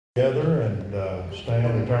Together and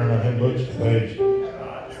stand and turn our hymn books to page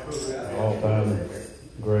all-time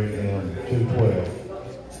great hymn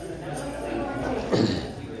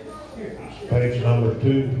 212. Page number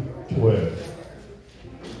 212.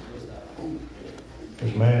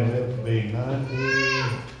 This man lived to be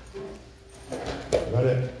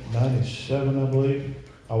 97, I believe.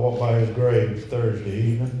 I walked by his grave Thursday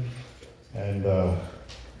evening, and I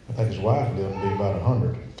think his wife lived to be about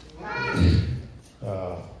 100.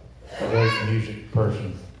 Great music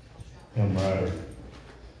person, hymn writer,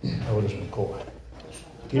 Otis McCoy.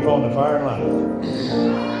 Keep on the fire line.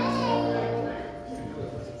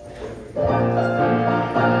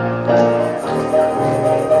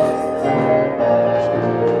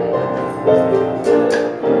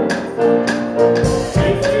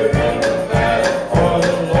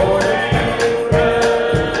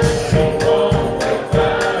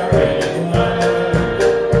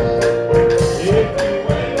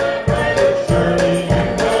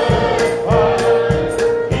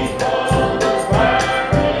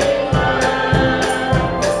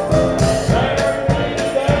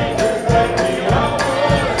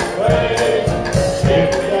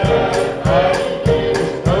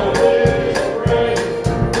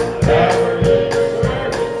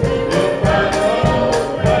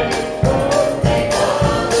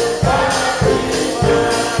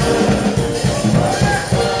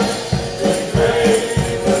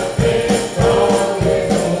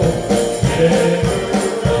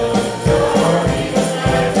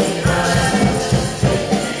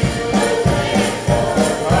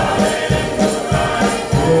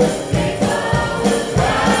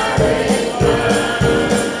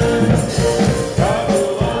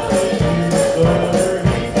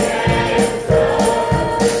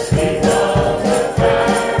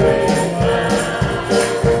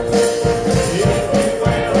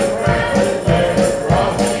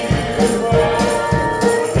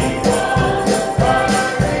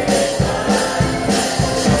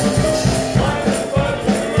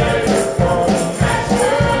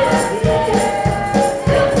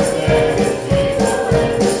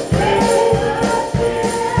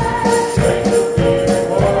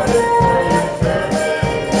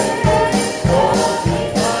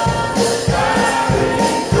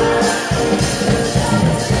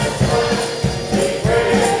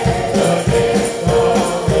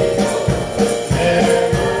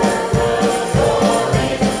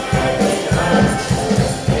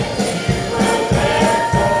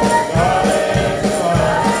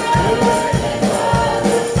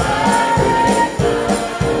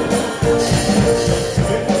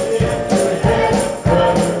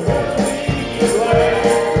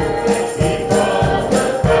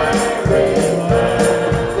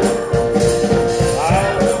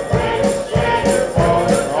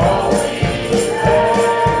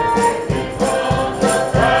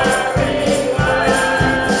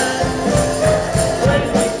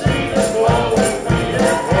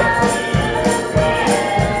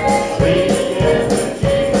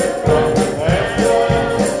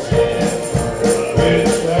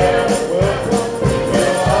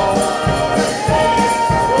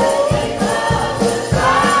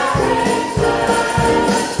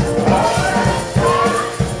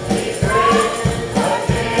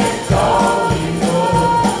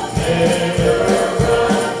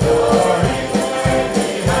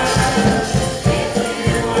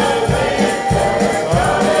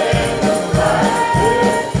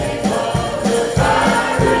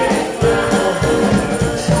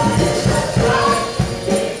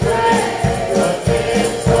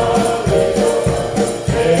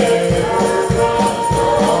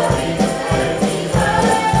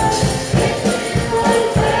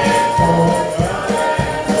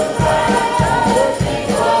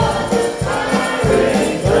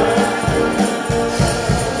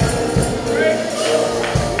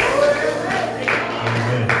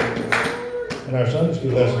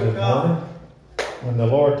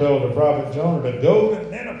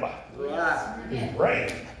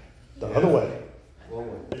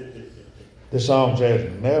 This song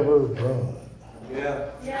says, never run. Yeah.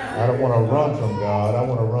 I don't want to run from God. I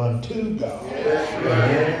want to run to God.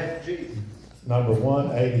 Amen. Number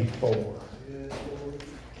 184.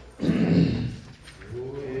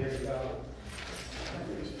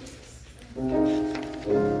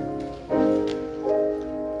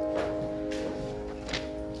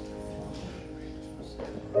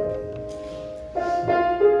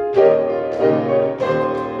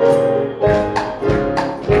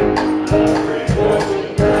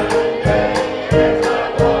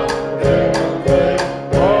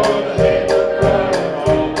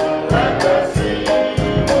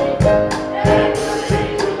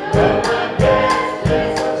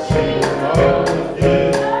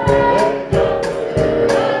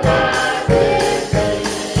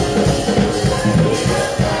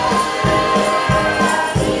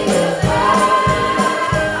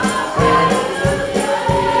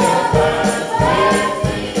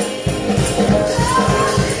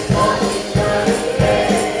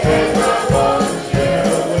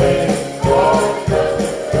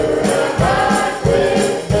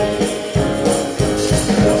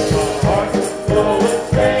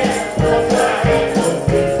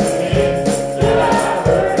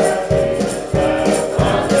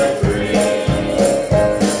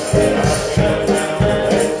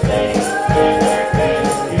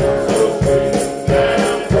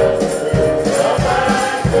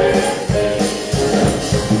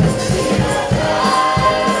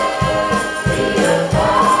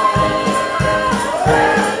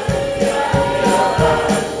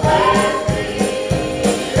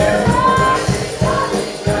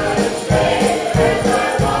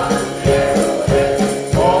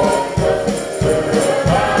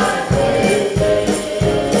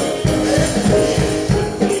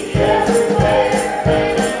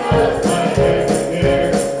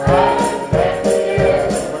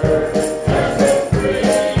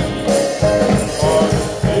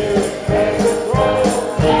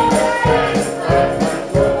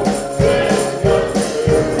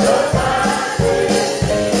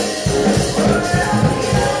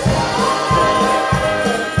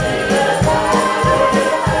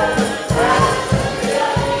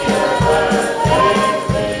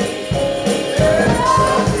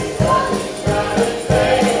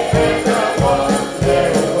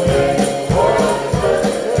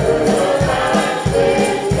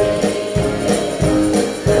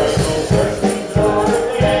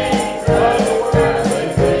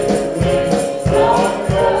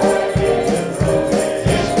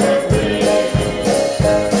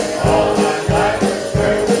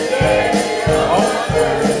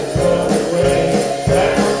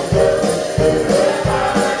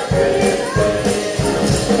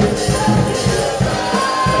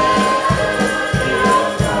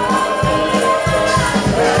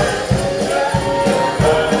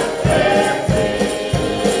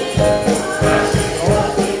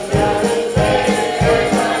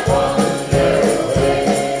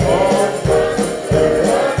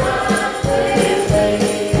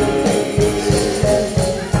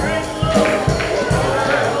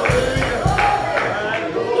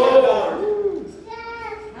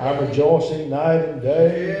 night and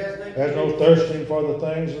day. There's no thirsting for the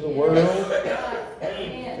things of the world.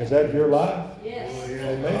 Is that your life? Yes.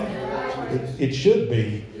 Amen. It should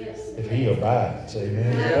be if he abides.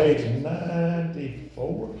 Amen. Page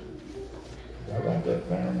 94. Did I write that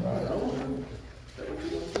down right?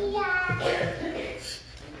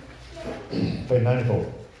 Page 94.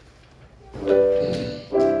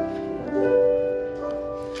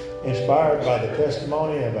 Inspired by the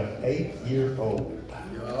testimony of an 8-year-old.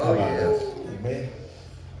 Oh, yes. Amen.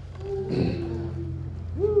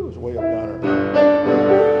 Woo, it's way up yonder.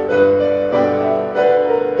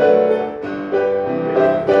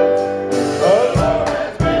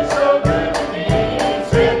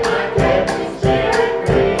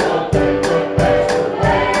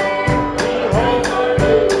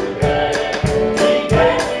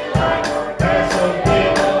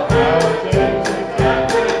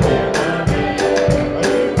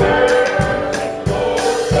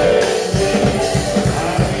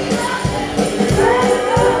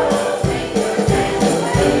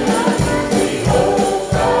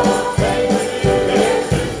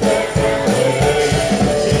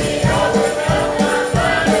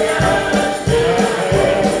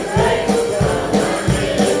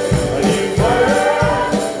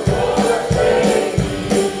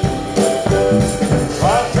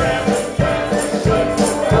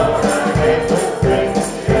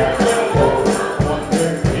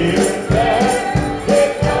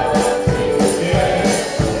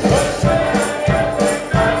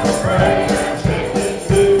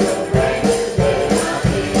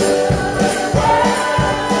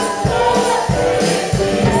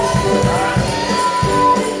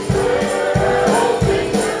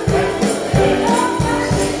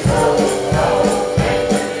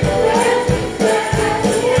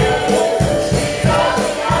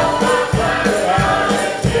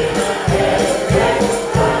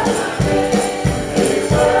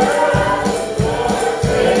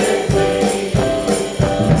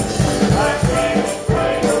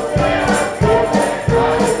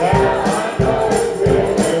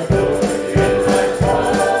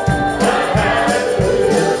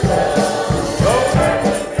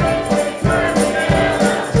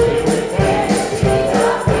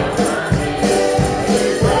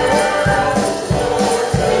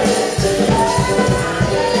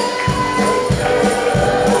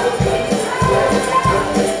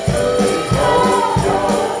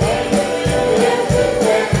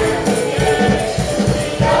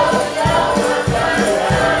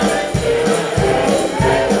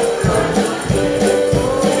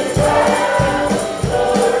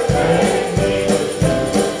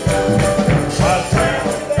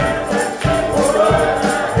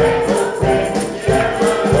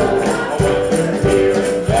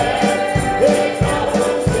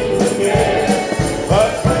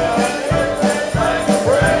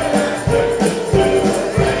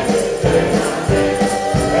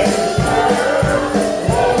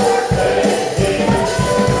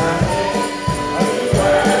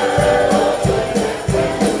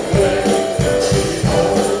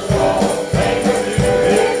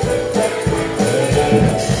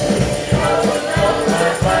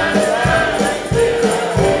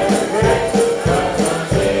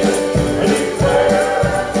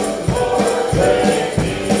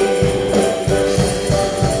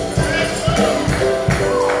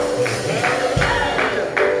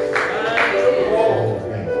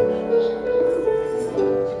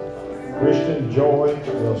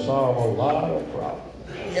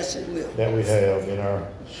 That we have in our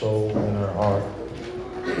soul and our heart.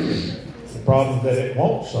 The problem that it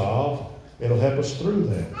won't solve, it'll help us through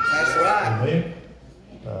them. That's right. Amen.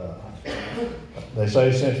 They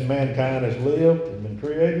say since mankind has lived and been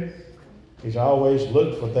created, he's always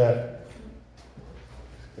looked for that.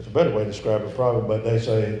 There's a better way to describe it probably, but they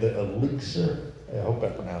say the elixir, I hope I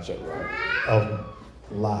pronounced that right, of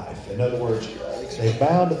life. In other words, there's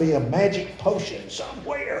bound to be a magic potion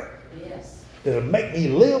somewhere. Yes. That'll make me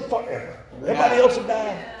live forever. Everybody else will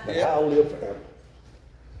die, but I'll live forever.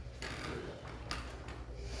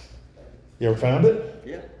 You ever found it?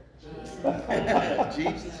 Yeah.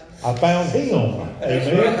 Jesus. I found him.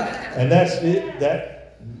 Amen. And that's it.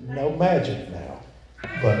 That no magic now.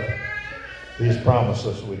 But he's promised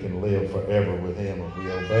us we can live forever with him if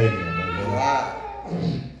we obey him. Amen.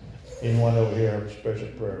 Right. Anyone over here have a special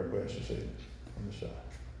prayer request this evening? On the side.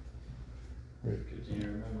 Rick. Could you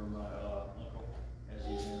remember my uncle as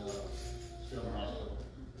he's still in the hospital?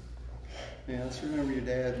 Yeah, let's remember your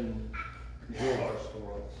dad and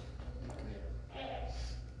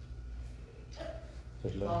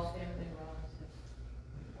Just let- Lost everything wrong.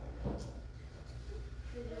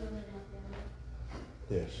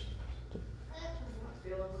 Yes.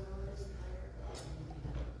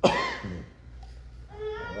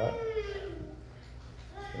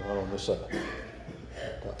 Yes, sir.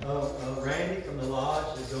 Randy from the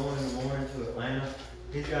lodge is going in the morning to Atlanta.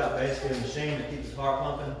 He's got basically a machine that keeps his heart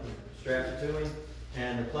pumping, strapped it to him,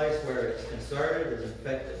 and the place where it's inserted is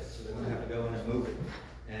infected, so they're going to have to go in and move it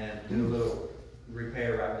and do a little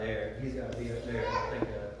repair right there. He's got to be up there, I think,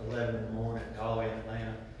 at 11 in the morning, all the way in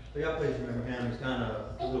Atlanta. So y'all please remember him. He's kind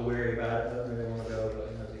of a little weary about it, doesn't really want to go, but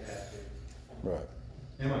he knows he has to. Right.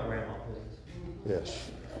 And my grandma, please. Yes.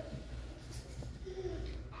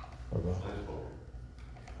 Okay.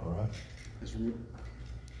 All right.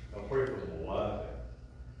 I'm praying for my wife.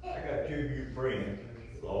 I got two new friends,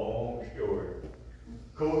 long story.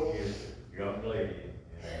 Court is a young lady,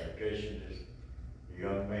 and Jason is a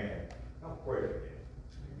young man. I'm praying for them.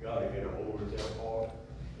 You gotta get a hold of their heart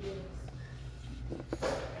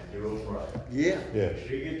and do them right. Yeah. Yes. If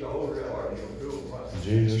she gets a hold of their heart, he'll do them right.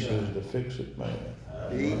 Jesus is the fix-it man.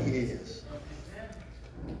 He is.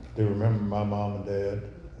 Do you remember my mom and dad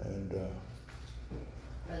and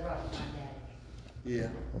Yeah.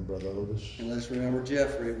 Brother Otis? And let's remember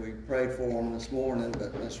Jeffrey. We prayed for him this morning,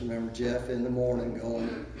 but let's remember Jeff in the morning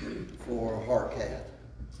going for a heart cath.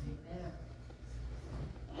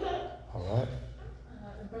 All right.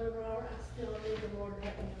 Brother Robert, I still need the Lord to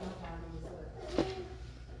help me in my finances.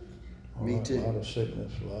 Me too. A lot of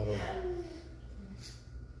sickness, a lot of.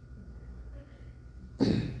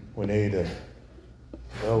 We need the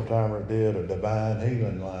old timer did a divine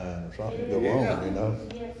healing line or something to go on, you know.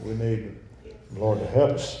 We need the Lord to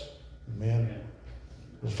help us. Amen.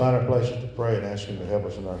 Let's find our places to pray and ask Him to help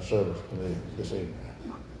us in our service this evening.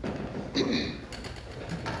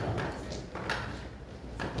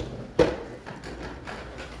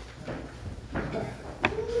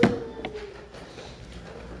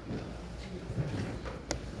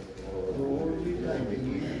 Lord, we thank you.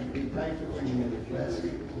 We thank you for your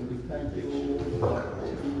blessing. We thank you, Lord.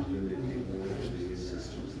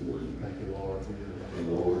 Thank you, Lord.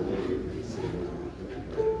 Oh,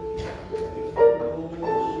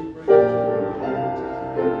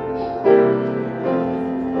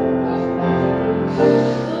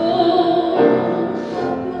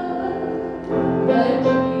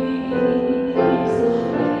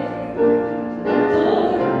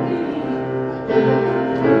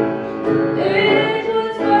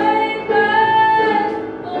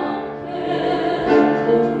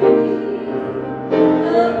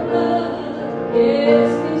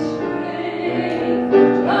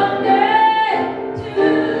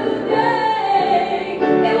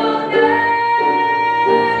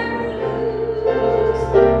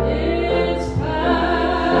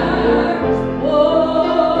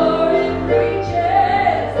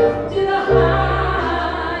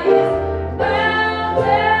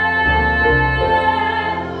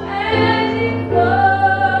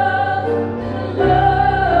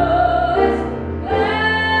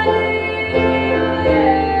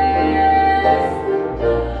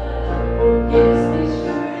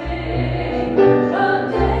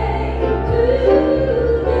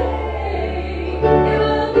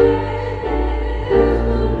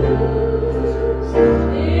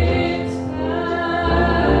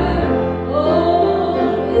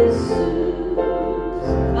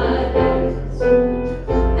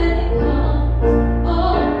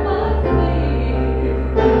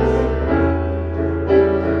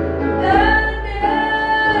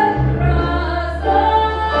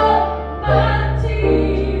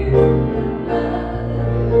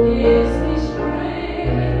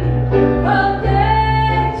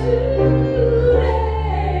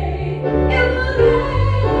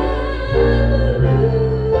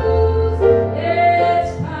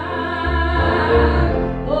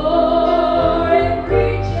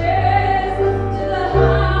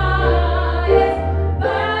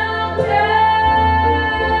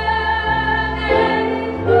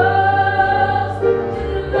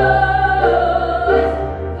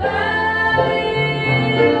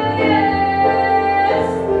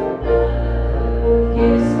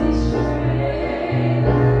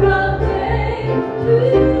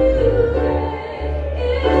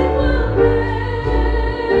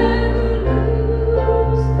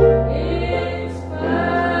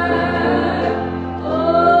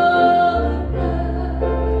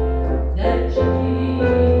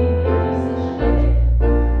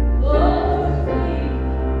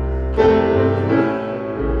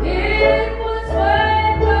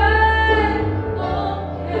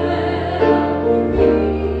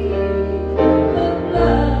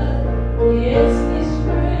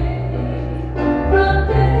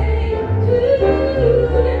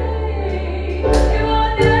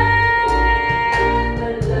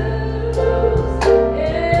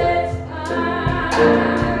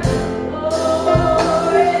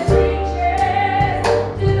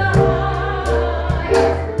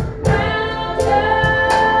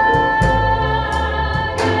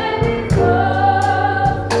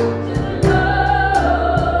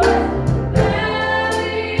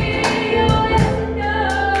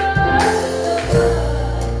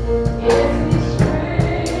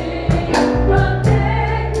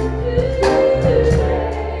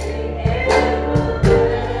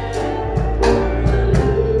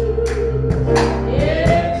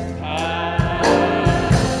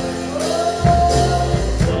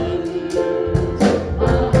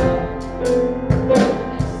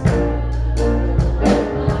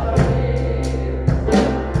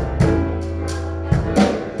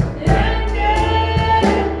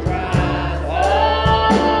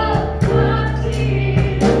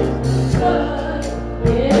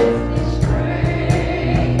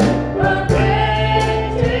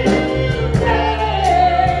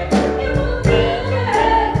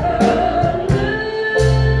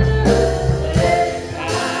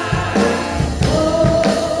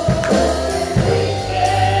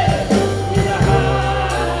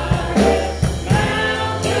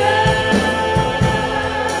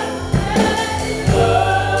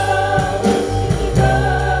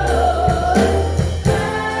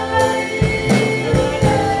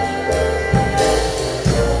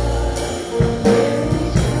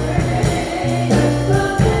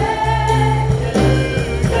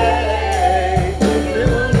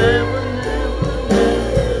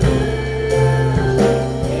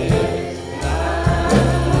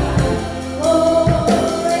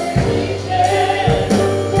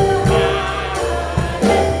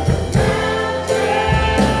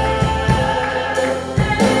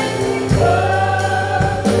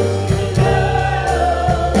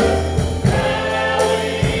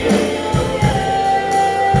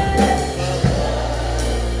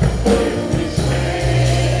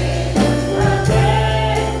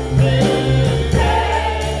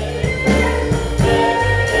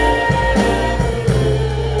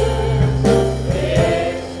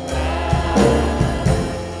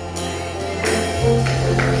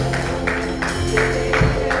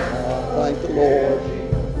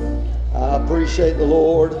 appreciate the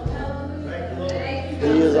Lord.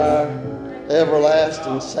 He is our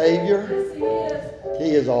everlasting Savior.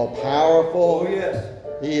 He is all powerful. Oh, yes.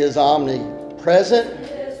 He is omnipresent.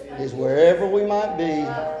 He's wherever we might be.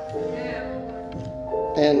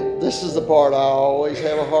 And this is the part I always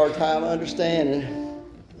have a hard time understanding.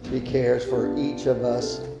 He cares for each of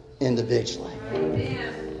us individually.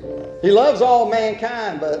 He loves all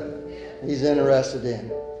mankind, but He's interested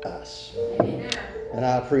in us. And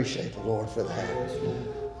I appreciate the Lord for that.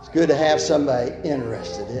 It's good to have somebody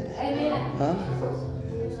interested in it. Huh?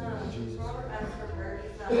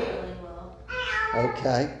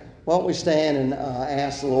 Okay. Why don't we stand and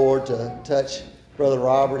ask the Lord to touch Brother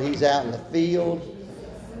Robert. He's out in the field.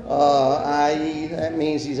 I.e., that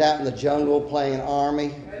means he's out in the jungle playing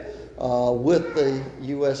Army with the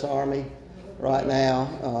U.S. Army right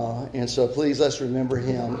now. And so please let's remember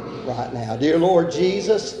him right now. Dear Lord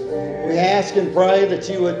Jesus, we ask and pray that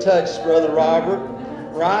you would touch Brother Robert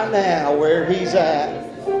right now where he's at.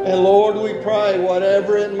 And Lord, we pray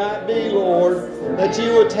whatever it might be, Lord, that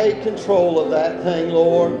you would take control of that thing,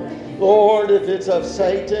 Lord. Lord, if it's of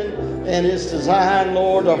Satan and it's designed,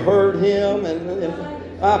 Lord, to hurt him, and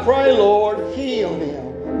I pray, Lord, heal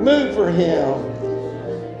him, move for him.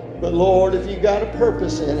 But Lord, if you've got a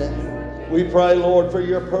purpose in it, we pray, Lord, for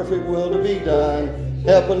your perfect will to be done.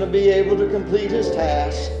 Help him to be able to complete his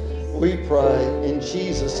task. We pray in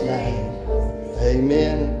Jesus' name.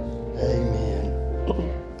 Amen. Amen.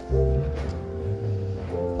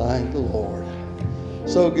 Thank the Lord.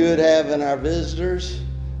 So good having our visitors.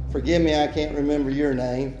 Forgive me, I can't remember your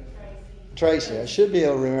name. Tracy. I should be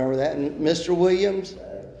able to remember that. And Mr. Williams?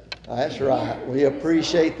 That's right. We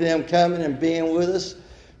appreciate them coming and being with us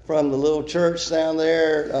from the little church down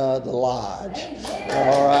there, the Lodge.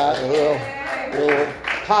 All right, a little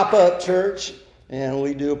pop-up church, and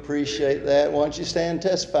we do appreciate that. Why don't you stand and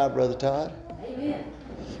testify, Brother Todd? Amen.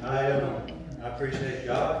 I appreciate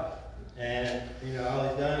God, and you know all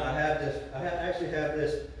He's done. I actually have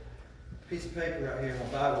this piece of paper right here in my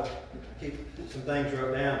Bible. I keep some things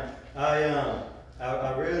wrote down. I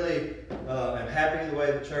really am happy the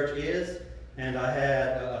way the church is, and I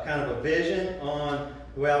had a kind of a vision on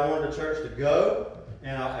the way I wanted the church to go.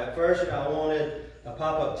 And at first, I wanted a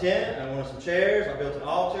pop-up tent. I wanted some chairs. I built an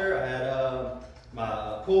altar. I had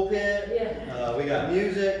my pulpit. Yeah. We got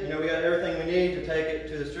music. You know, we got everything we need to take it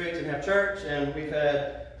to the streets and have church. And we've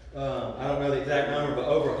had I don't know the exact number, but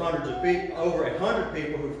over 100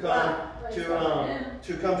 people who've come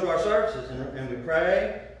to come to our services, and we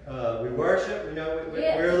pray. We worship. You know,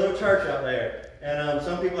 we're a little church out there. And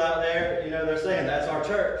some people out there, you know, they're saying that's our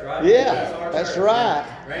church, right? Yeah, that's right.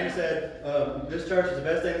 And Randy said, this church is the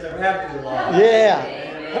best thing that's ever happened to the Lord. Yeah.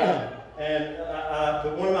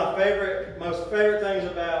 But one of my most favorite things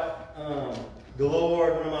about the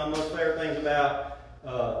Lord, one of my most favorite things about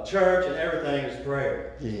church and everything is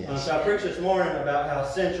prayer. Yes. So I preached this morning about how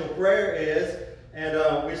essential prayer is. And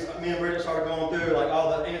me and Bridget started going through like all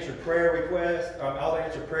the answered prayer requests, all the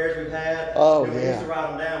answered prayers we've had. Oh, and we used to write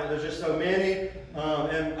them down, but there's just so many.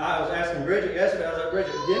 And I was asking Bridget yesterday, I was like,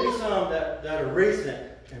 Bridget, give me some that are recent.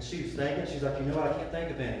 And she was thinking, she's like, you know what, I can't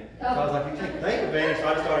think of any. So I was like, you can't think of any, so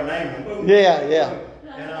I just started naming them. Boom, yeah, boom, yeah. boom.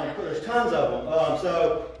 And there's tons of them.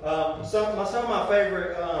 Some of my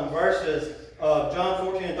favorite verses, John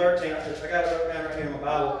 14 and 13, I got it wrote down right here in my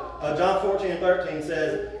Bible. John 14 and 13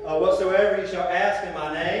 says, whatsoever you shall ask in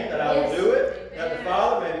my name, that I will do it, that the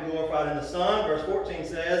Father may be glorified in the Son. Verse 14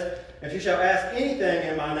 says, if you shall ask anything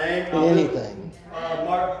in my name, I will do it.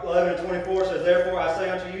 Mark 11 and 24 says, therefore I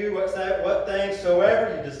say unto you, what things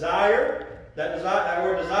soever you desire. That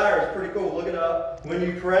word desire is pretty cool. Look it up. When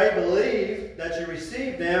you pray, believe that you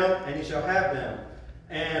receive them, and you shall have them.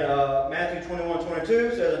 And Matthew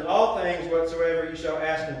 21:22 says, in all things whatsoever you shall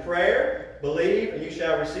ask in prayer, believe, and you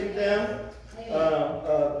shall receive them.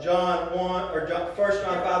 1 John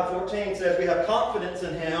 5:14 says we have confidence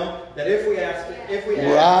in Him that if we ask, we'll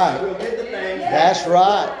get the things. That's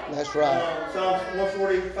right. That's right. Psalms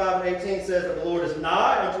 145 and 18 says that the Lord is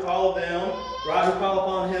nigh unto all of them, right, who call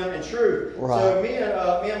upon Him in truth. Right. So me and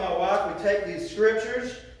my wife, we take these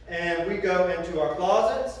scriptures and we go into our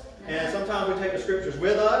closets. And sometimes we take the scriptures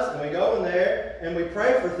with us, and we go in there, and we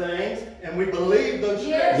pray for things, and we believe those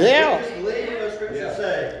scriptures. Yeah. We just believe what those scriptures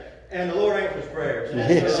say. And the Lord answers prayers.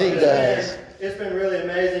 Yes, He does. It's been really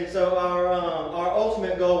amazing. So our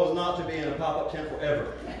ultimate goal was not to be in a pop-up tent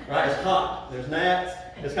forever. Right? It's hot. There's gnats.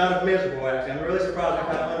 It's kind of miserable, actually. I'm really surprised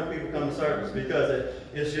we've had 100 people come to service because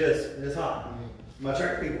it's hot. My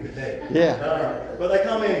church people could take it. Yeah. But they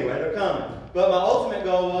come anyway. They're coming. But my ultimate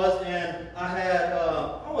goal was, and I had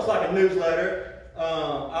almost like a newsletter.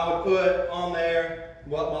 I would put on there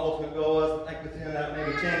what my ultimate goal was. I think within that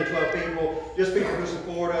maybe 10 to 12 people, just people who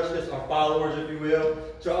support us, just our followers, if you will.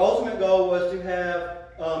 So our ultimate goal was to have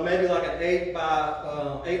maybe like an 8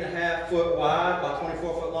 by 8.5 foot wide by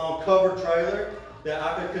 24 foot long covered trailer that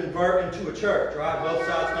I could convert into a church, right? Both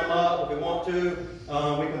sides come up if we want to.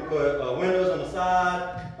 We can put windows on the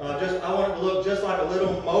side. I want it to look just like a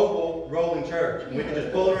little mobile rolling church. We can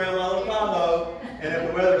just pull it around my little combo, and if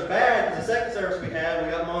the weather's bad, the second service we had,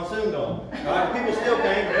 we got monsoon going. Right? People still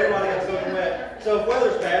came, but everybody got soaking wet. So if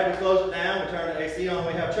weather's bad, we close it down, we turn the AC on,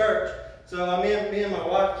 we have church. So me and my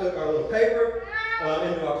wife took our little paper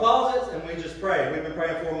into our closets, and we just prayed. We've been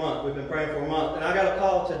praying for a month. And I got a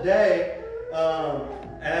call today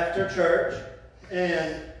after church,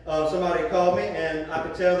 and somebody called me, and I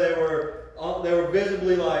could tell they were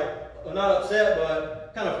visibly like, not upset,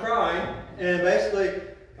 but kind of crying. And basically,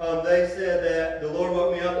 they said that the Lord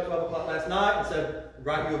woke me up at 12 o'clock last night and said,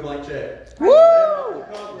 write you a blank check. Woo!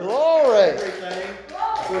 Glory! Everything.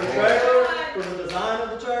 For the trailer, for the design of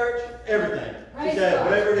the church, everything. She said,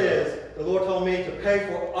 whatever it is, the Lord told me to pay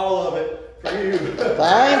for all of it for you.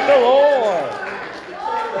 Thank the Lord!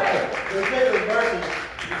 You take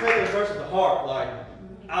those verses to heart, like,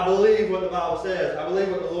 I believe what the Bible says. I believe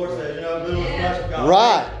what the Lord says. You know, little is much of God.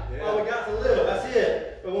 Right. Oh, we got so little. That's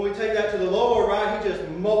it. But when we take that to the Lord, right, He just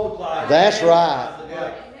multiplies. That's right.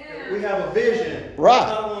 Like, we have a vision. Right. He's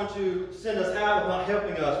not going to send us out without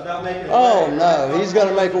helping us, without making a Oh, way. no. He's going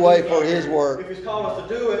to make a way for His work. If He's called us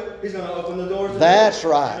to do it, He's going to open the doors. That's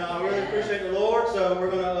right. And I really appreciate the Lord. So we're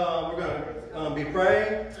going to be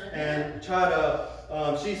praying and try to.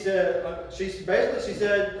 They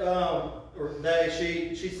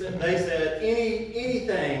said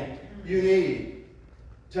anything you need,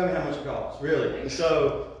 tell me how much it costs, really.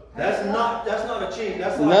 So that's not a cheap.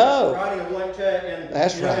 That's like writing a blank check, and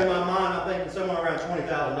that's right. In my mind I'm thinking somewhere around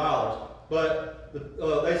 $20,000. But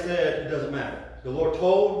they said it doesn't matter. The Lord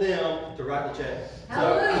told them to write the check.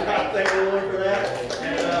 So I thank the Lord for that.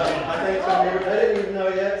 And I think they didn't even know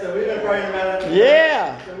yet, so we've been praying about it.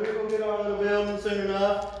 Yeah. So we're going to get our little building soon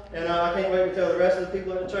enough. And I can't wait to tell the rest of the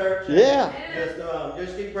people at the church. Yeah.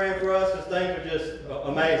 Just keep praying for us, because things are just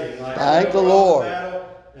amazing. Like, thank the Lord.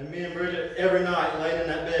 And me and Bridget, every night, laying in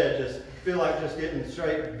that bed, just feel like just getting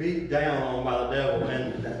straight beat down on by the devil.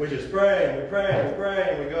 And we just pray, and we pray, and we pray,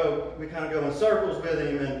 and we kind of go in circles with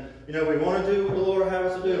Him. And, you know, we want to do what the Lord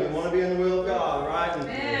has us to do. We want to be in the will of God, right? And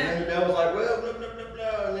then the devil's like, well, blah, blah, blah,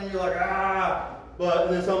 blah. And then you're like, ah.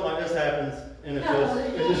 And then something like this happens. And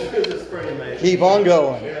it's just pretty amazing. Keep on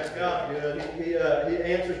going. Yeah, God, He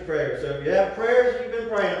answers prayers. So if you have prayers you've been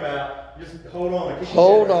praying about, just hold on.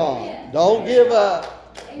 Hold on. Don't give up.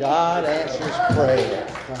 God answers prayer.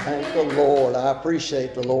 Thank the Lord. I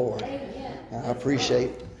appreciate the Lord. I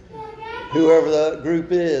appreciate whoever the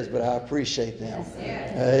group is, but I appreciate them.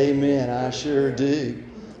 Amen. I sure do.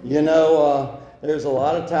 You know, there's a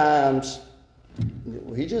lot of times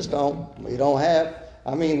we don't have.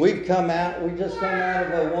 I mean, we just come out of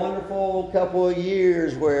a wonderful couple of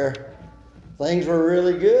years where things were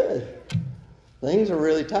really good. Things are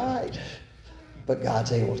really tight. But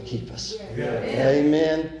God's able to keep us. Yeah.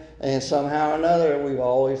 Amen. And somehow or another, we've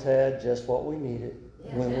always had just what we needed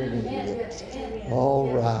when we needed it. All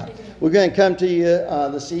right. We're going to come to you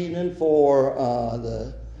this evening for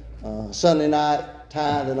the Sunday night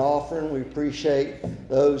tithe and offering. We appreciate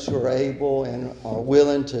those who are able and are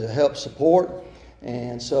willing to help support.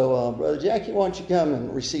 And so, Brother Jackie, why don't you come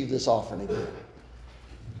and receive this offering again?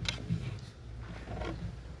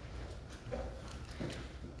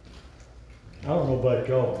 I don't know about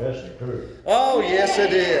y'all, but that's encouraging. Oh, yes,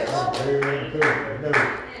 it is. Very encouraging. I know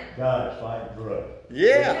God is fighting for us.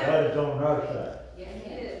 Yeah. God is on our side.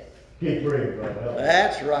 Keep praying, brother.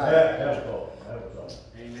 That's right. That was all. That was all.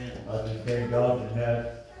 Amen. I just thank God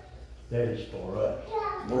that is for us.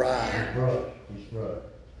 Right. He's for us. He's for us.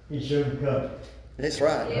 He's soon coming. That's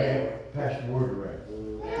right. Pass the word around.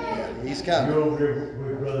 Yeah, He's coming. Go over there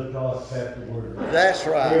with Brother Todd, pass the word around. That's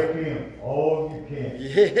right. Help him all you can.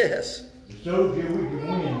 Yes. The soldier we can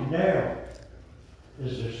win now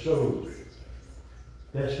is the soldier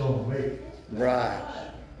that's going to make it. Right.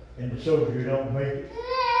 And the soldier who don't make it,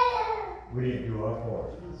 we didn't do our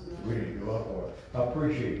part. We didn't do our part. I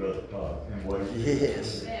appreciate Brother Todd and what he did.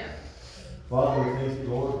 Yes. Father, we thank you,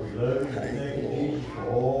 Lord. We love you. We thank you, Jesus, for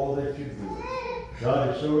all that you do. God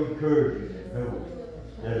is so encouraging and know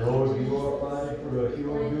that, Lord, you are fighting for us. You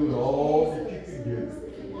are doing all that you can do.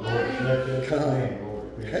 Lord, let us come, Lord.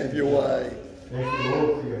 Have your way. Thank you,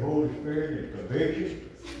 Lord, for your Holy Spirit and conviction.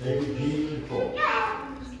 Thank you, Jesus, for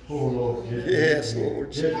Lord. Yes,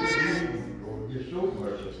 Lord Jesus. Lord, you're so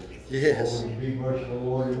merciful. Yes. Lord, be merciful,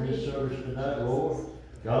 Lord, in this service tonight, Lord.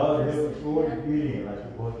 God help us, Lord, to get in like it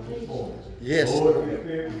was this morning. Yes. Lord, your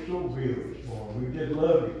spirit was so real this morning. We just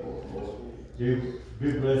love you for it, Lord.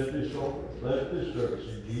 Do bless this Lord. Bless this service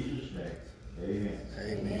in Jesus' name. Amen.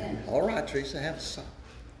 Amen. All right, Teresa, have a song.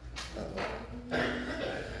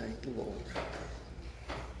 Thank the Lord.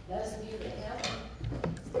 Those of you that help,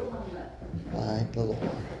 still on that. Thank the Lord.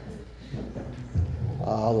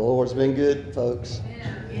 The Lord's been good, folks.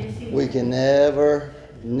 We can never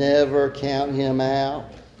count him out.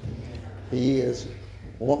 He is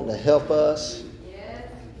wanting to help us.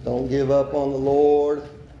 Don't give up on the Lord.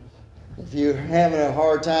 If you're having a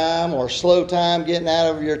hard time or slow time getting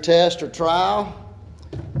out of your test or trial,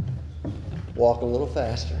 walk a little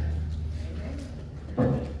faster.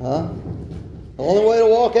 Huh? The only way to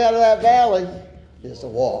walk out of that valley is to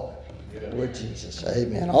walk with Jesus.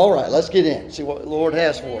 Amen. All right, let's get in. See what the Lord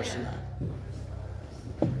has for us tonight.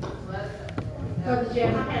 Brother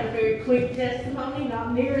Jeff, I had a very quick testimony,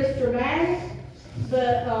 not near as dramatic,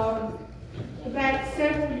 but back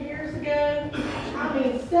several years ago,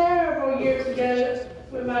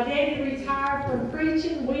 when my daddy retired from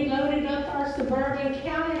preaching, we loaded up our Suburban,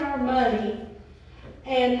 counted our money,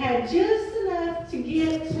 and had just enough to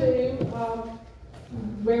get to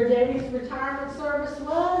where Daddy's retirement service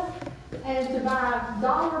was, and to buy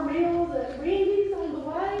dollar meals at Wendy's on the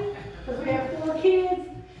way, because we have 4 kids,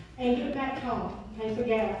 and get back home, pay for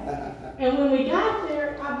gas. And when we got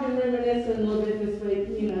there, I've been reminiscing a little bit this week,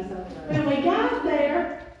 so when we got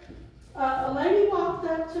there, a lady walked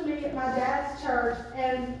up to me at my dad's church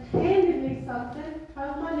and handed me something,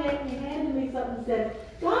 held my neck and handed me something and said,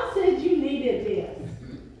 God said you needed this.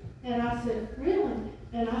 And I said, really?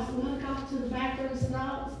 And I snuck off to the bathroom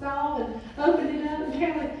stall and opened it up and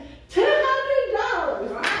counted $200.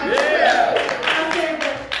 Yeah! I said,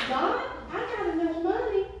 but God, I got enough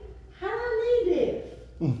money. How do I need this?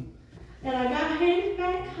 And I got headed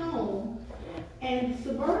back home, and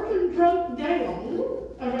Suburban broke down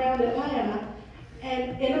around Atlanta,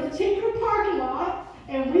 and in a particular parking lot,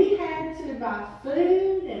 and we had to buy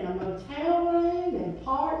food and a motel room and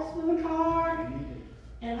parts for the car.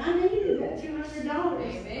 And I needed that $200.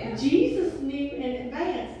 Amen. Jesus knew in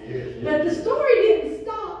advance. Yes. But the story didn't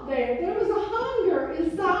stop there. There was a hunger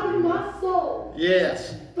inside of my soul.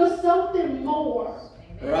 Yes. For something more.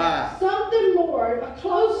 Amen. Right. Something more. A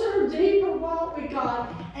closer, deeper walk with God.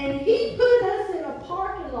 And He put us in a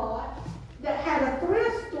parking lot that had a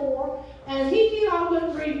thrift store. And He knew I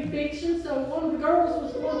wouldn't read fiction. So one of the girls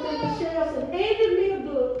was going through the shelves and handed me a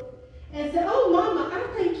book. And said, oh, Mama, I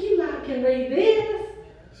think you might can read this.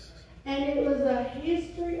 And it was a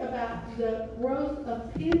history about the growth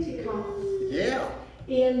of Pentecost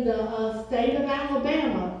in the state of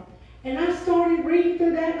Alabama. And I started reading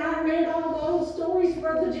through that, and I read all those stories,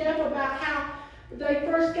 Brother Jeff, about how they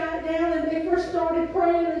first got down and they first started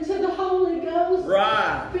praying until the Holy Ghost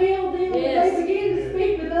filled them, and they began to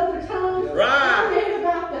speak with other tongues. I read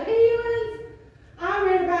about the healings. I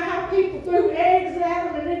read about how people threw eggs at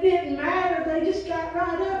them and it didn't matter. They just got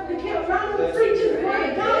right up and kept right on preaching the word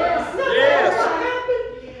of God. Something happened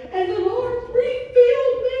and the Lord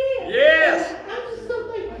refilled me. Yes. I'm just so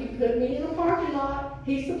thankful. He put me in a parking lot.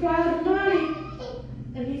 He supplied the money.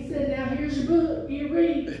 And He said, now here's your book. You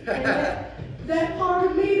read. And that part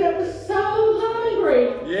of me that was so hungry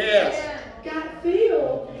got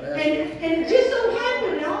filled. And it just so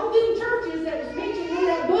happened all them churches that was mentioned in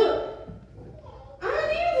that book, I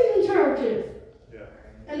knew them churches.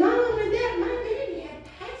 And not only that, my daddy had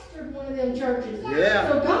pastored one of them churches.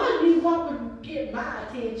 So God knew what would get my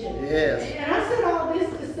attention. And I said all this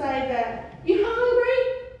to say that, you hungry?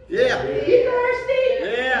 You thirsty?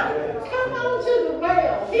 Come on to the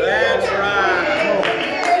well. That's right.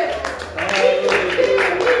 He can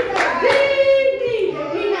fill with that big need that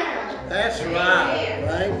we have. That's right.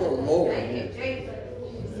 Thank the Lord.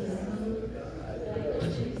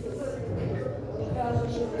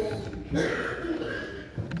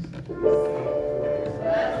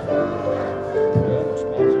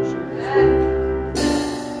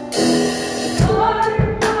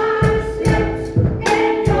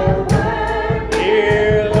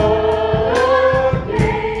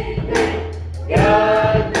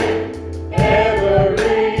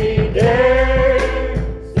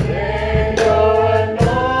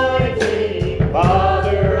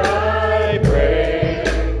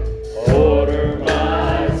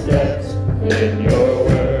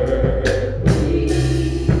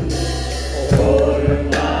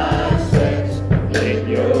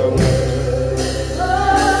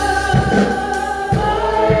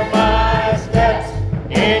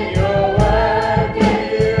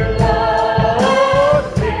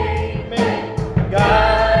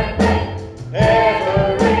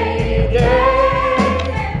 Ever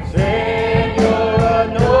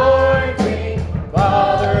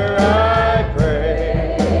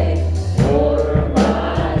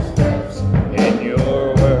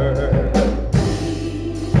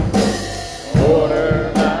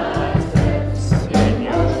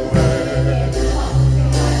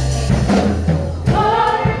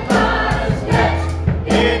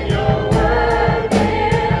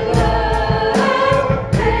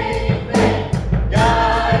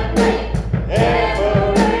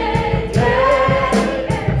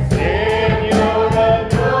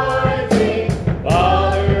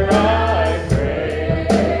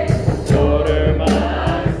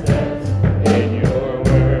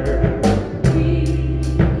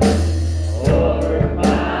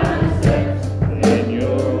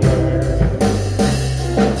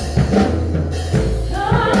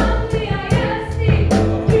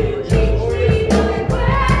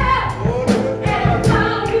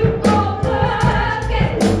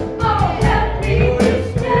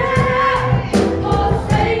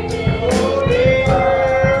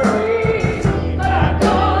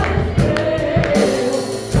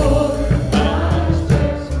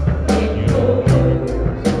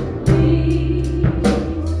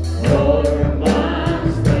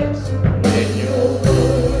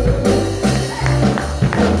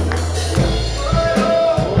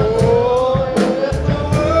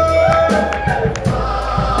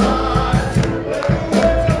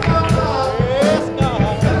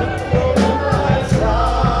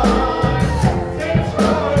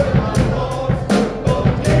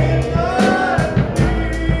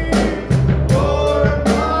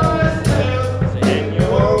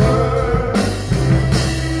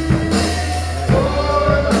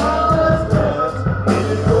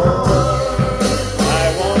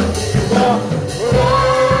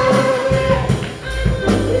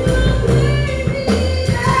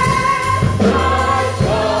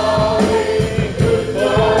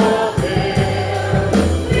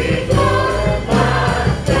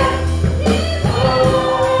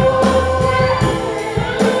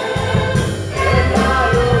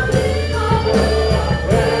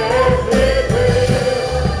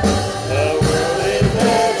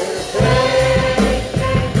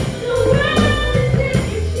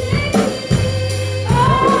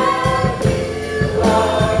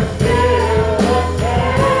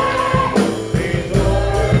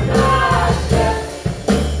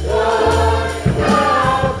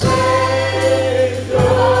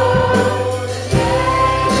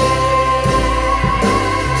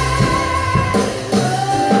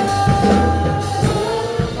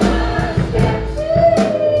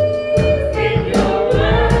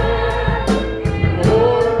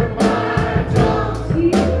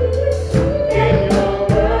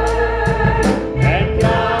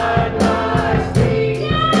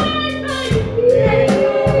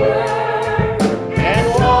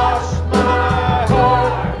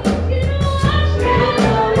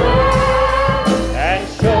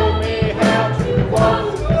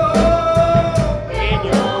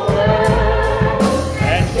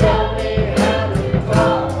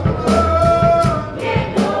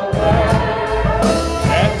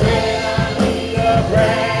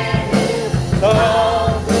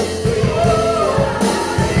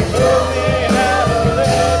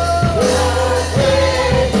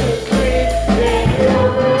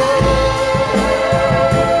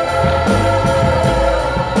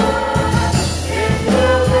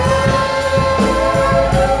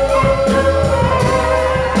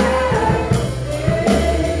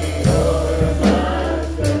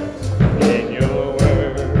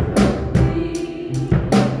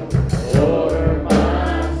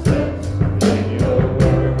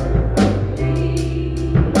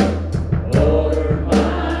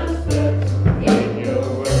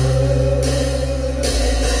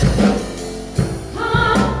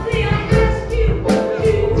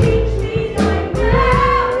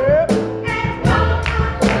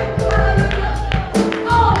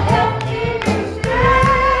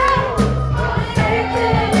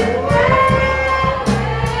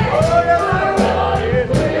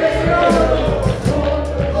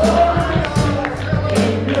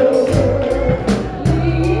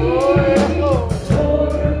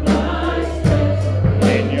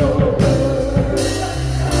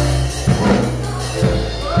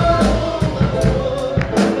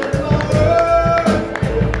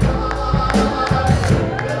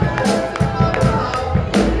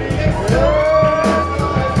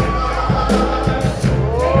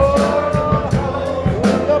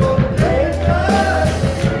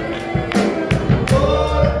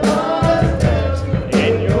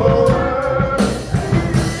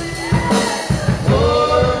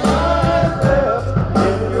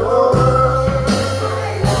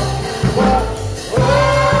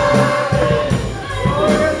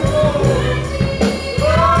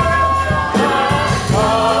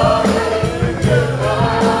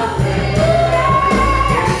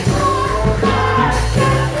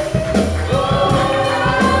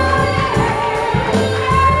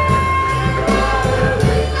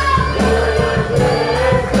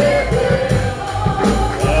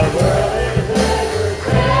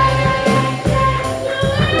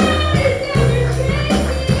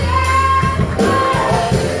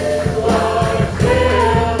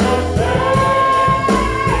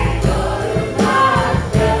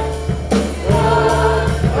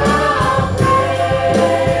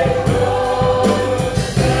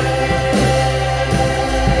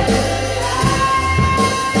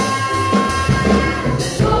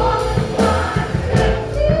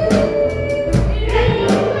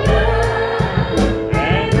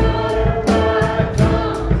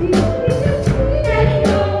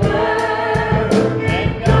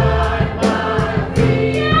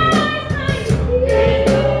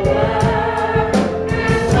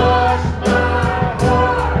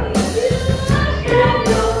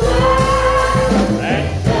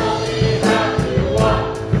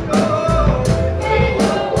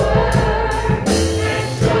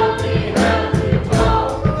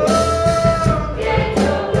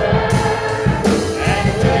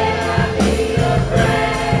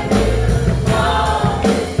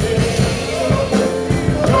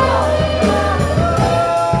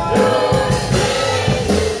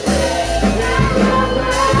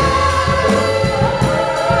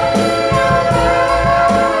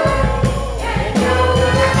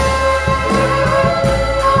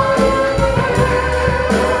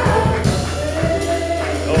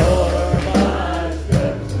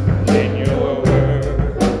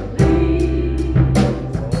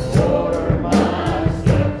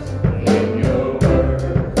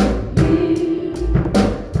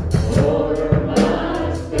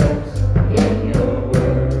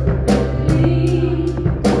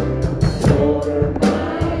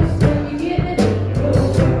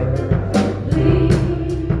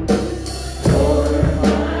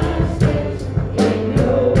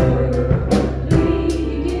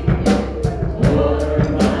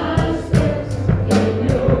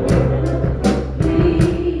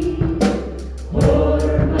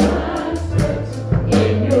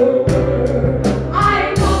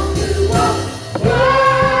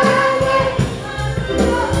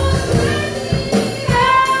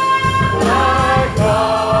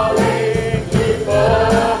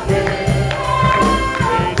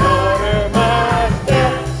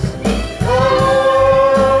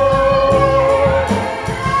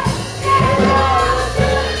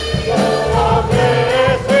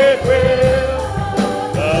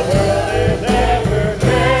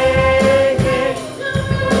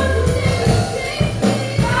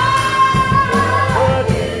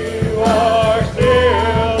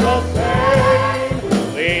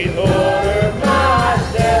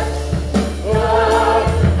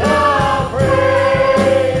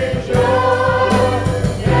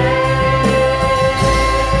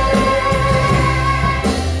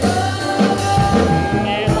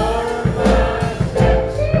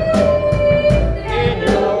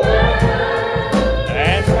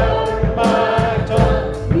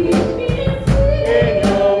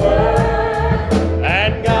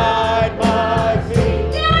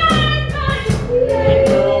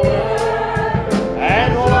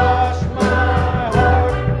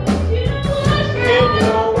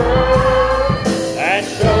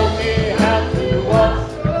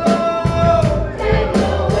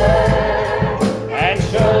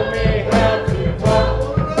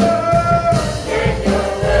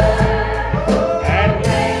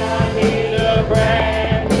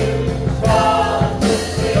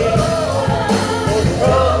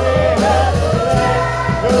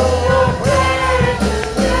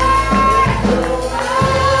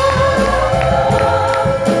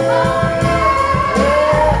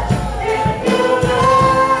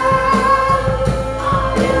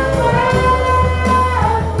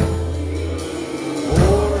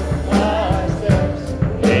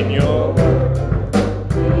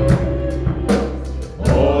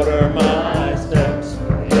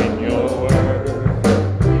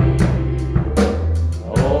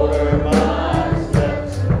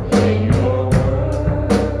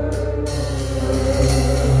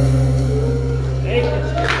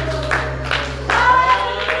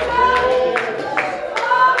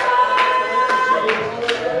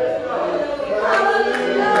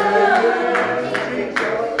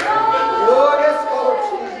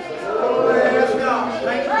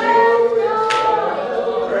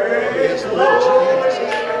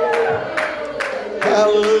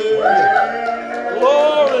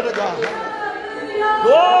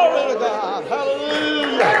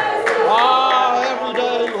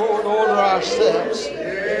steps.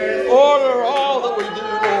 Order all that we do,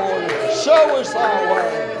 Lord. Show us our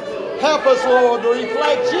way. Help us, Lord, to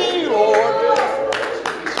reflect you, Lord.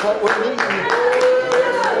 That's what we need.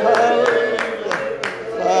 Hallelujah.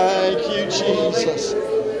 Thank you, Jesus.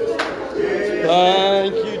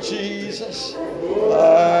 Thank you, Jesus.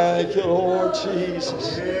 Thank you, Lord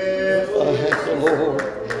Jesus. Thank you, Lord.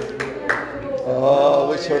 Oh,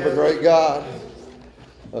 we serve a great God.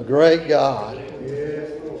 A great God.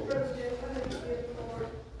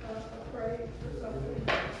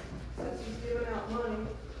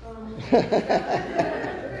 If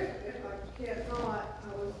I can't not,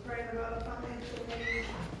 I was praying about a financial need,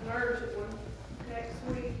 an urgent one, next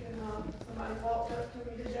week, and somebody walked up to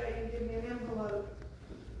me today and gave me an envelope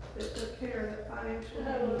that took care of that financial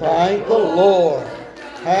need. Thank the Lord.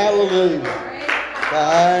 Hallelujah.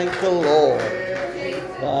 Thank the Lord.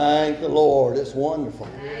 Thank the Lord. It's wonderful.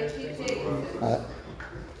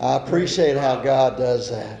 I appreciate how God does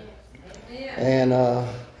that. And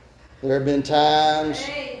there have been times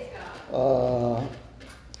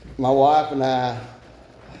my wife and I,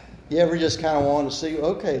 you ever just kind of want to see,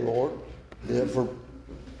 okay, Lord, for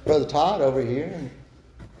Brother Todd over here, and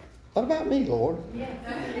what about me, Lord?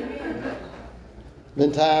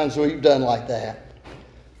 Been times we've done like that.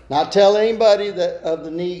 Not tell anybody of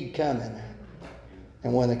the need coming.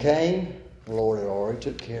 And when it came, the Lord had already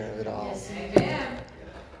took care of it all.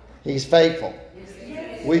 He's faithful.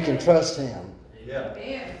 We can trust Him.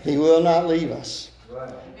 He will not leave us.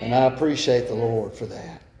 And I appreciate the Lord for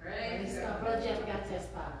that. Brother Jeff got to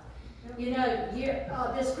testify. You know,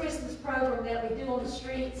 this Christmas program that we do on the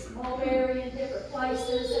streets, Mulberry and different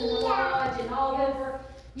places, and the lodge and all over.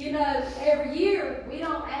 You know, every year we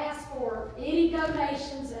don't ask for any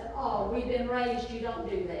donations at all. We've been raised, you don't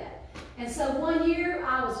do that. And so one year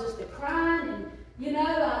I was just crying, and you know,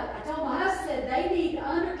 I told my husband they need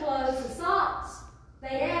underclothes and socks.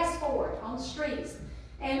 They ask for it on the streets.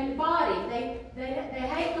 And body, they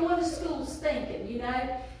hate going to school stinking, you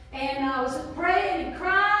know. And I was praying and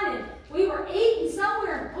crying, and we were eating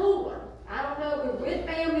somewhere in Butler. I don't know, we were with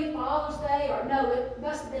family, Father's Day, or no, it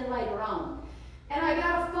must have been later on. And I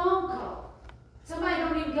got a phone call. Somebody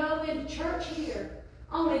don't even go into church here.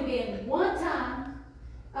 Only been one time.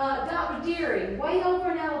 Dr. Deering, way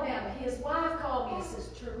over in Alabama, his wife called me and says,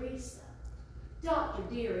 Teresa, Dr.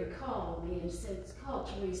 Deering called me and said, call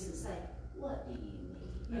Teresa and say, what do you need?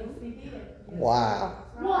 Yes, he did. Wow.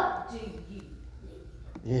 What do you need?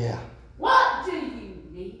 Yeah. What do you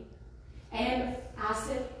need? And I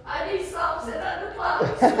said, I need socks and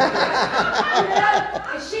underclothes.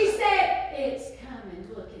 And she said, it's coming.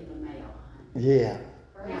 Look in the mail. Yeah.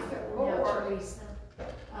 Now, Teresa,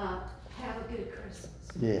 have a good Christmas.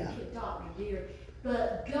 Yeah. Dr. Deer.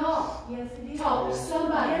 But God talked to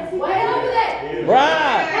somebody way over there.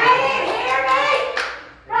 Right. They didn't hear me.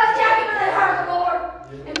 Brother Jackie, but they heard the Lord.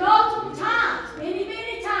 And multiple times,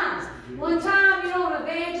 many times. One time, you know, an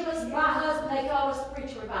evangelist, my husband, they called us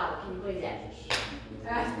preacher revival. Can you believe that?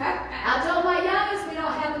 I told my youngest we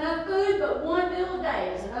don't have enough food, but one meal a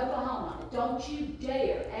day is in Oklahoma. Don't you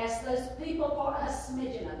dare ask those people for a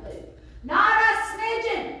smidgen of food. Not a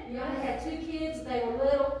smidgen. You know, I had 2 kids, they were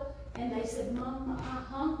little. And they said, Mom, I'm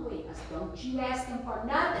hungry. I said, don't you ask them for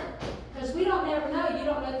nothing. Because we don't never know. You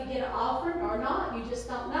don't know if you get an offering or not. You just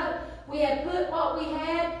don't know. We had put what we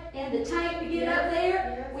had in the tank to get up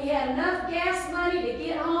there. We had enough gas money to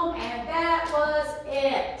get home, and that was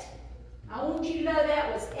it. I want you to know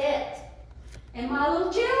that was it. And my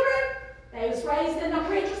little children, they was raised in the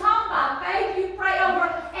preacher's home by faith. You pray over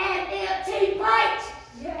an empty plate.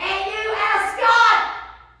 And you ask God.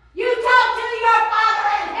 You talk to your Father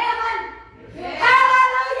in heaven.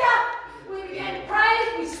 Hallelujah. We began to pray.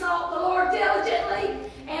 We sought the Lord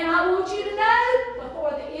diligently. And I want you to know,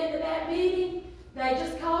 before the end of that meeting, they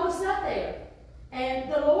just called us up there.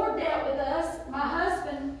 And the Lord dealt with us. My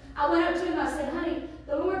husband, I went up to him, I said, honey,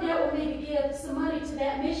 the Lord dealt with me to give some money to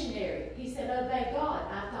that missionary. He said, obey God.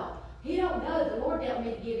 I thought, he don't know. The Lord dealt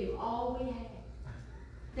me to give him all we had.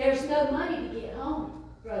 There's no money to get home,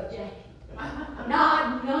 Brother Jackie.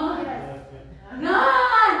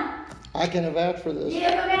 None. I can vouch for this. Give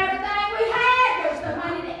them everything we had. There was no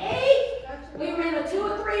money to eat. We were in a 2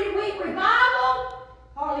 or 3 week revival.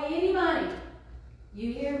 Hardly any money.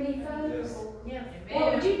 You hear me, folks? Yes.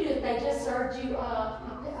 What would you do if they just served you a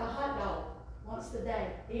hot dog once a day?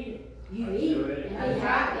 Eat it. You eat it. And they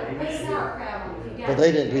have to put sauerkraut on it if you got But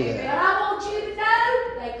they didn't do that. But I want you to know,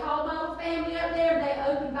 they called my little family up there and they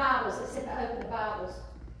opened Bibles. They said to open the Bibles.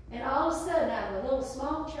 And all of a sudden, out of a little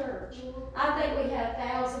small church, I think we had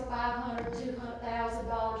 $1,500,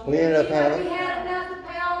 $200,000. We ended up having. We had enough to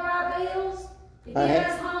pay all of our bills to get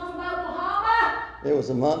us home from Oklahoma. It was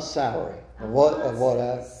a month's salary of what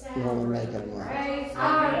I normally make in a month. Praise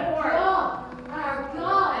our God. Our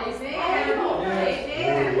God is able.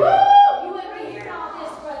 Amen. Woo! You wouldn't be hearing all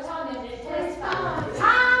this, Brother Tommy, to testify.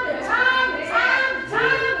 Time and time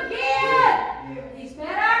again. He's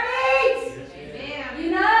met our needs. You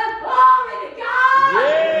know, glory to God.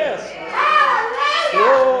 Yes. Hallelujah.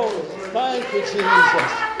 Glory. Thank you, I Jesus.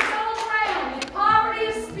 have to go around in poverty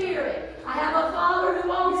of spirit. I have a Father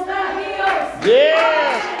who owns the hills.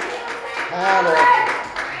 Yes. Hallelujah.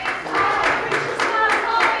 Preacher's wife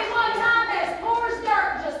told me one time as poor as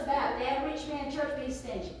dirt, just about. They had a rich man church be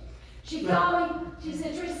stingy. She called me. She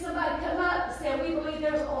said, Teresa, somebody come up and said, we believe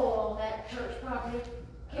there's oil on that church property.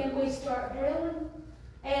 Can we start drilling?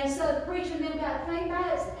 And so the preacher and them got to think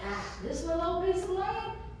about it. Said, this little old piece of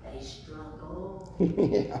land, they struggle.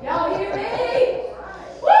 Yeah. Y'all hear me?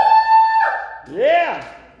 Woo! Yeah.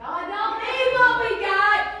 God don't need what we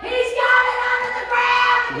got. He's got it under the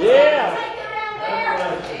ground. Yeah. Take it down there.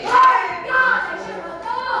 Glory to God. They should have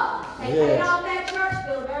done. They paid Yes. off that church,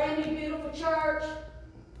 built a very new, beautiful church.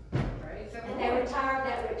 And they retired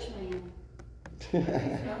that rich man.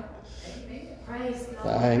 Praise God.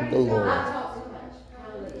 Thank the Lord. I talk too much.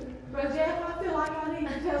 Hallelujah. But Jeff, I feel like I need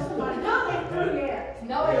to tell somebody, don't get through yet.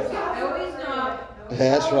 No, it's not. No, he's not.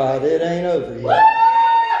 That's right. It ain't over yet.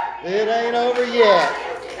 It ain't over yet.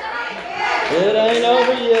 It ain't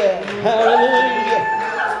over yet. Hallelujah.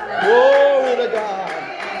 Glory to God.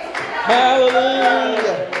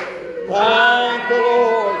 Hallelujah. Thank the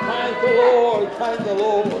Lord. Thank the Lord. Thank the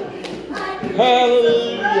Lord.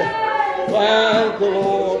 Hallelujah. Thank the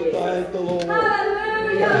Lord. Thank the Lord.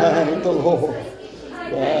 Thank the Lord.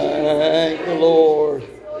 Thank the Lord.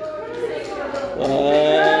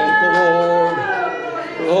 Thank the Lord.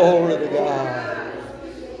 Glory to God.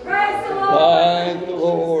 Praise the Lord. Thank the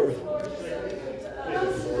Lord.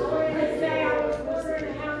 Today I was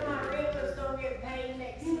wondering how my rent was going to get paid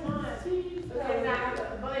next month because I have a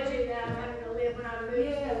budget that I'm having to live when I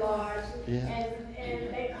move to Lodge. Yeah. And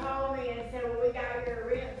they called me and said, well, we got your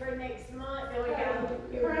rent for next month, and we got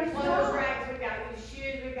your clothes racks, we got your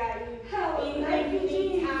shoes, we got you anything you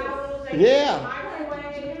need, towels, and Yeah.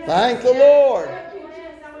 microwave. Thank the Lord. I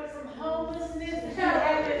went from homelessness to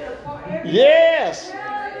having an apartment. Yes.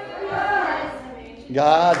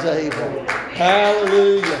 God's able.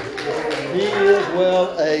 Hallelujah. He is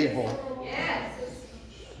well able.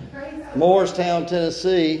 Morristown,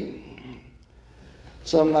 Tennessee.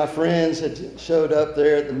 Some of my friends had showed up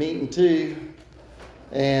there at the meeting too.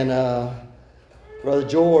 And Brother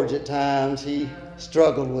George at times, he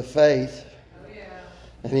struggled with faith.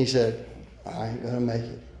 And he said, I ain't going to make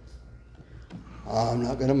it. I'm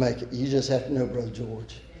not going to make it. You just have to know, Brother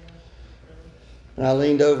George. And I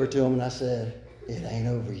leaned over to him and I said, it ain't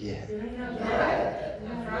over yet.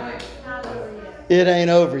 It ain't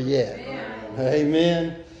over yet.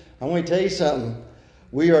 Amen. I want to tell you something.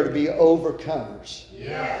 We are to be overcomers.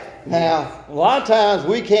 Now, a lot of times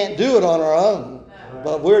we can't do it on our own.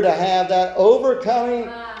 But we're to have that overcoming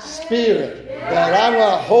spirit. That I'm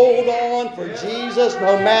going to hold on for Jesus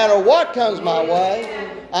no matter what comes my way.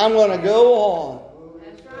 I'm going to go on.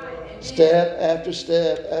 Step after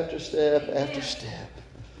step after step after step.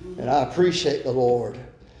 And I appreciate the Lord.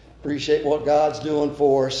 Appreciate what God's doing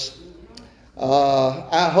for us.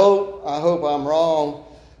 I hope I'm wrong,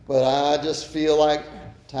 but I just feel like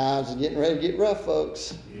times are getting ready to get rough,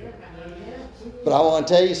 folks. But I want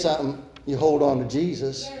to tell you something. You hold on to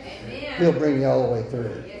Jesus, He'll bring you all the way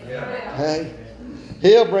through. Okay?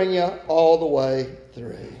 He'll bring you all the way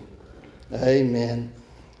through. Amen.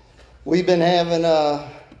 We've been having,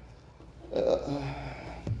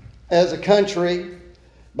 as a country,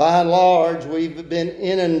 by and large, we've been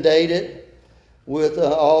inundated with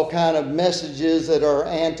all kind of messages that are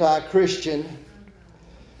anti-Christian.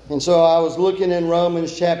 And so I was looking in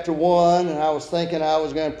Romans chapter 1, and I was thinking I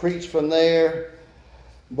was going to preach from there.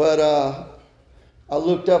 But I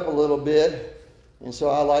looked up a little bit, and so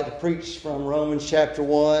I like to preach from Romans chapter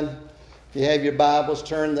 1. If you have your Bibles,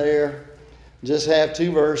 turn there. Just have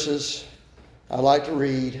 2 verses I like to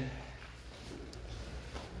read.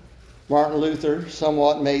 Martin Luther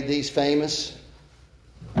somewhat made these famous.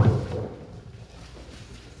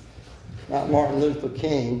 Not Martin Luther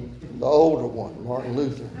King, the older one, Martin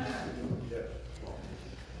Luther.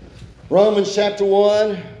 Romans chapter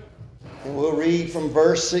 1, and we'll read from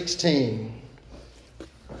verse 16.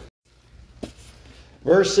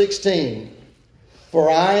 Verse 16. For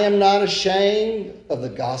I am not ashamed of the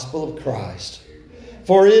gospel of Christ,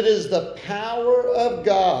 for it is the power of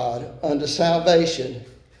God unto salvation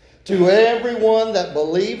to everyone that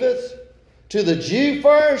believeth, to the Jew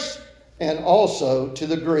first, and also to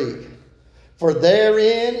the Greek. For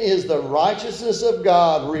therein is the righteousness of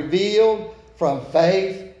God revealed from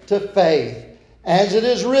faith to faith. As it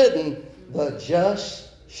is written, the just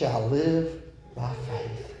shall live by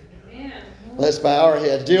faith. Amen. Let's bow our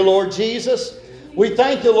heads. Dear Lord Jesus, we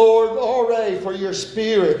thank you, Lord, already for your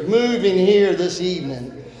Spirit moving here this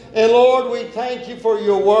evening. And Lord, we thank you for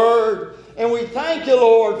your word. And we thank you,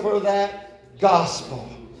 Lord, for that gospel.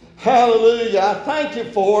 Hallelujah. I thank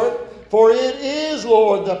you for it. For it is,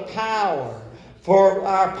 Lord, the power. For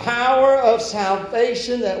our power of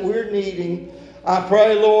salvation that we're needing. I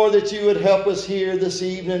pray, Lord, that you would help us here this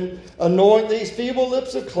evening. Anoint these feeble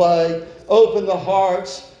lips of clay. Open the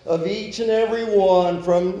hearts of each and every one,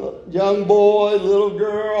 from young boy, little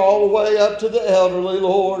girl, all the way up to the elderly,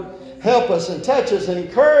 Lord. Help us and touch us and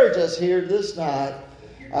encourage us here this night.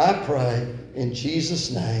 I pray in Jesus'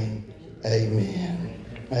 name. Amen.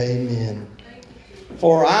 Amen.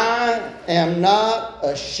 For I am not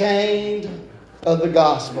ashamed of the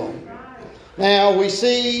gospel. Now we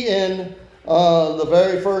see in the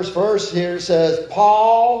very first verse here, it says,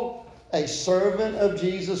 Paul, a servant of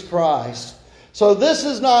Jesus Christ. So this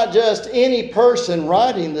is not just any person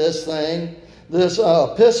writing this thing, this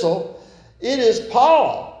epistle. It is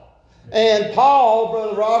Paul. And Paul,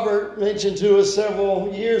 Brother Robert mentioned to us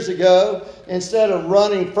several years ago, instead of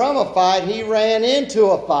running from a fight, he ran into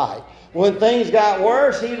a fight. When things got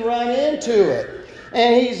worse, he'd run into it.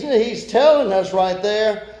 And he's telling us right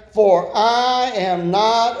there, for I am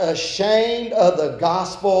not ashamed of the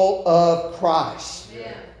gospel of Christ.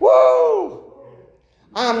 Yeah. Woo!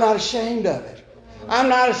 I'm not ashamed of it. I'm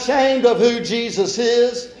not ashamed of who Jesus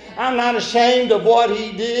is. I'm not ashamed of what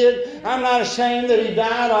he did. I'm not ashamed that he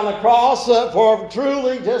died on the cross. For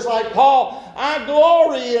truly, just like Paul, I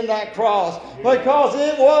glory in that cross, because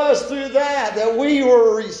it was through that we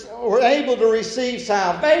were able to receive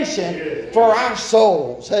salvation for our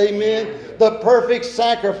souls. Amen. The perfect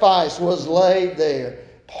sacrifice was laid there,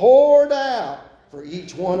 poured out for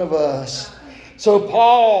each one of us. So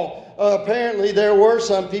Paul, apparently there were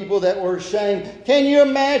some people that were ashamed. Can you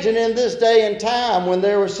imagine in this day and time when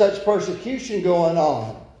there was such persecution going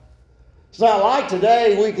on? It's not like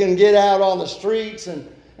today we can get out on the streets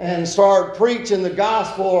and start preaching the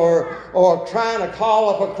gospel or trying to call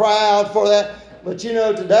up a crowd for that. But you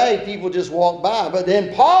know, today people just walk by. But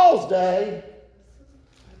in Paul's day,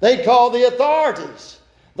 they'd call the authorities.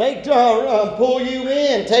 They'd pull you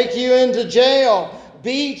in, take you into jail,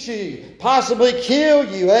 beat you, possibly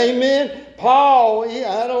kill you. Amen. Paul,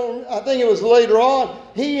 I think it was later on,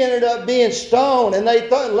 he ended up being stoned, and they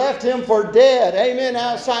left him for dead. Amen.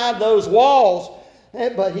 Outside those walls.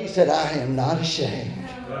 But he said, I am not ashamed.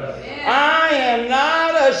 I am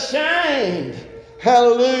not ashamed.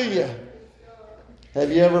 Hallelujah. Have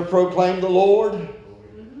you ever proclaimed the Lord?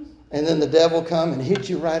 And then the devil come and hit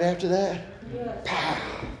you right after that? Pow.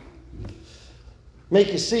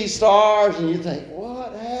 Make you see stars and you think,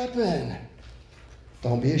 what happened?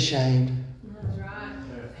 Don't be ashamed.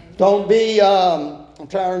 Don't be, I'm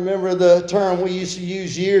trying to remember the term we used to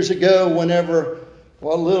use years ago whenever, a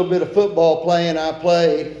little bit of football playing I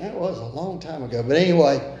played. That was a long time ago. But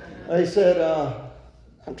anyway, they said,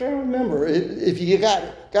 I'm trying to remember. If you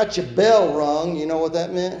got your bell rung, you know what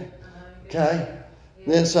that meant? Okay.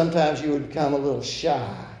 Then sometimes you would become a little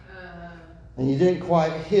shy. And you didn't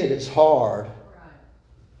quite hit as hard.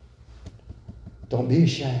 Don't be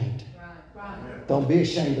ashamed. Don't be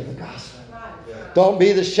ashamed of the gospel. Don't be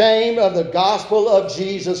ashamed of the gospel of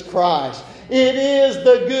Jesus Christ. It is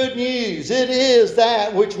the good news. It is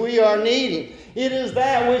that which we are needing. It is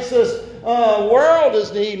that which this world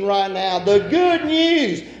is needing right now. The good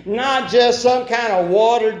news. Not just some kind of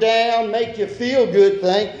watered down, make you feel good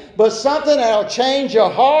thing, but something that'll change your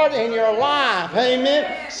heart and your life.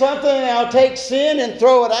 Amen. Something that'll take sin and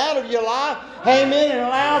throw it out of your life. Amen. And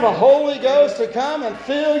allow the Holy Ghost to come and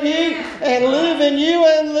fill you and live in you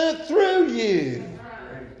and live through you.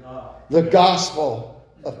 The gospel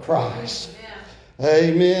of Christ.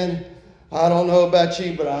 Amen. I don't know about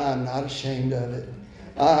you, but I'm not ashamed of it.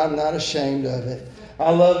 I'm not ashamed of it.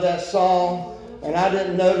 I love that song, and I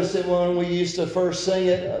didn't notice it when we used to first sing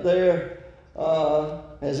it there.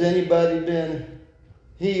 Has anybody been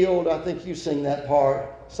healed? I think you sing that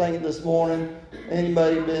part. Sang it this morning.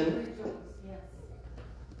 Anybody been?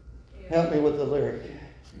 Help me with the lyric.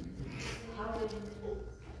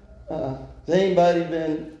 Has anybody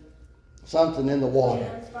been something in the water?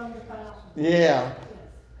 Yeah.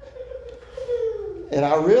 And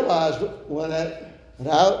I realized when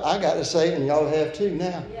I got to say it, and y'all have too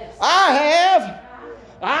now. Yes. I have.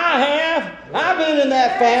 I have. I've been in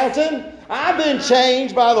that fountain. I've been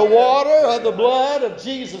changed by the water of the blood of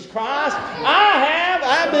Jesus Christ. I have.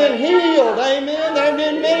 I've been healed. Amen. There have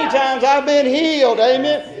been many times I've been healed.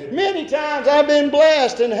 Amen. Many times I've been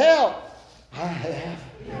blessed and helped. I have.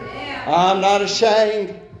 I'm not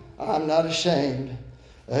ashamed. I'm not ashamed.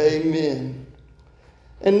 Amen.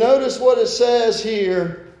 And notice what it says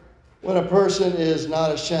here when a person is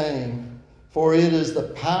not ashamed. For it is the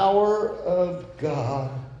power of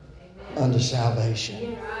God unto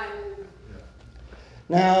salvation.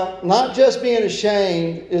 Now, not just being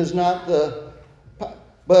ashamed is not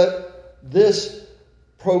but this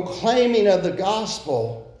proclaiming of the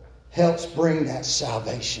gospel helps bring that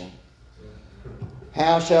salvation.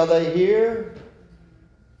 How shall they hear?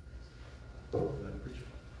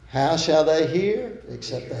 How shall they hear?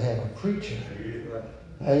 Except they have a preacher.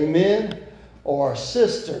 Amen. Or a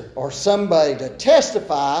sister or somebody to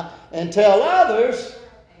testify and tell others,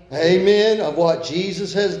 amen, of what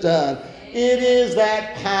Jesus has done. It is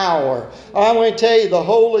that power. I'm going to tell you, the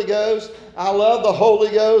Holy Ghost, I love the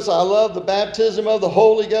Holy Ghost. I love the baptism of the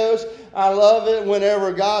Holy Ghost. I love it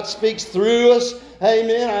whenever God speaks through us.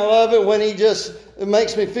 Amen. I love it when it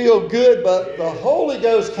makes me feel good. But the Holy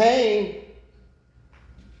Ghost came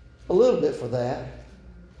a little bit for that.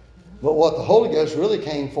 But what the Holy Ghost really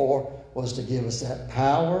came for was to give us that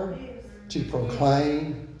power to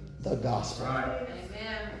proclaim the gospel. Right.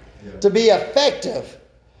 To be effective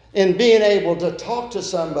in being able to talk to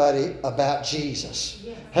somebody about Jesus.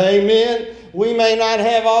 Amen. We may not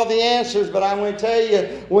have all the answers, but I'm going to tell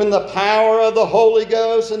you, when the power of the Holy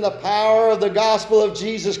Ghost and the power of the gospel of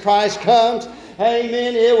Jesus Christ comes,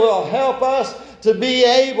 amen, it will help us to be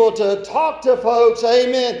able to talk to folks.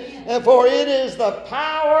 Amen. And for it is the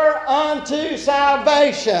power unto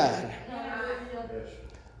salvation.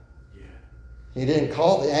 He didn't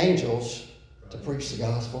call the angels to preach the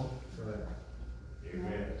gospel.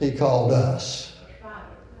 He called us.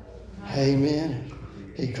 Amen.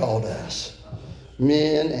 He called us.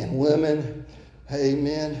 Men and women.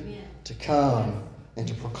 Amen. To come and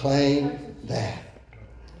to proclaim that.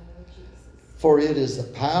 For it is the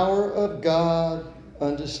power of God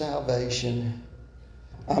unto salvation.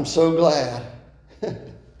 I'm so glad.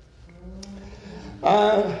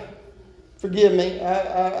 Forgive me,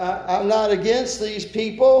 I'm not against these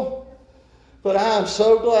people, but I'm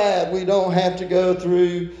so glad we don't have to go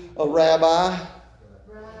through a rabbi.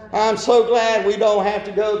 I'm so glad we don't have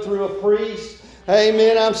to go through a priest.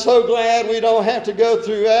 Amen. I'm so glad we don't have to go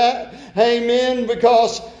through that. Amen.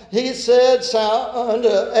 Because he said, unto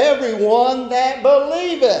everyone that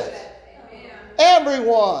believeth.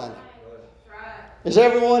 Everyone. Is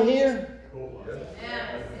everyone here?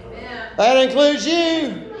 That includes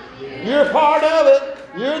you. You're part of it.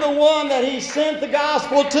 You're the one that he sent the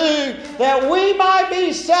gospel to, that we might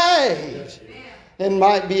be saved and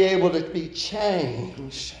might be able to be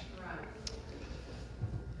changed.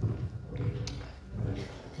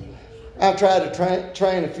 I've tried to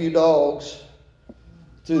train a few dogs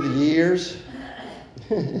through the years.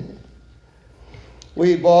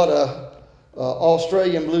 We bought a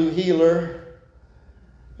Australian blue heeler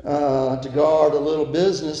to guard a little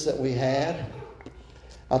business that we had.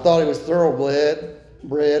 I thought he was thoroughbred,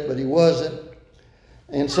 but he wasn't.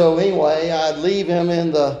 And so anyway, I'd leave him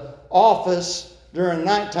in the office during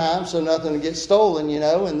nighttime so nothing would get stolen,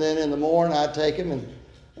 and then in the morning I'd take him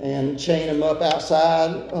and chain him up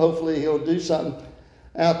outside. Hopefully he'll do something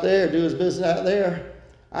out there, do his business out there.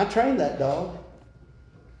 I trained that dog.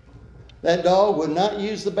 That dog would not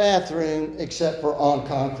use the bathroom except for on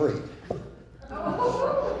concrete.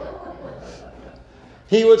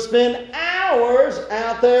 He would spend hours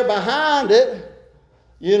out there behind it,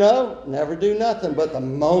 never do nothing. But the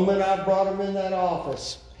moment I brought him in that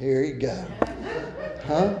office, here you go.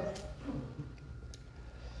 Huh?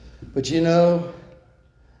 But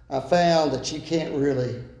I found that you can't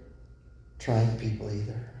really train people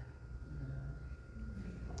either.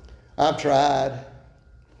 I've tried.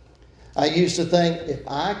 I used to think, if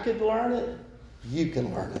I could learn it, you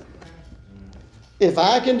can learn it. If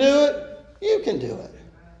I can do it, you can do it.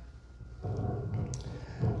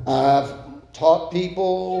 I've taught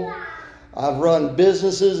people. I've run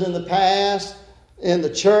businesses in the past, in the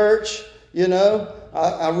church.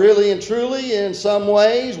 I really and truly, in some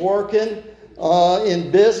ways, working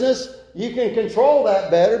in business, you can control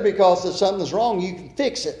that better because if something's wrong, you can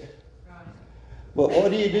fix it. But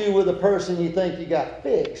what do you do with a person you think you got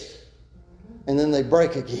fixed, and then they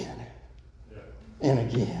break again and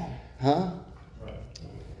again? Huh?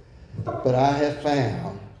 But I have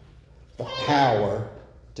found the power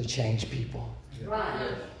to change people.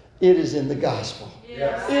 It is in the gospel.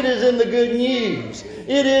 It is in the good news.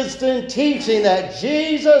 It is in teaching that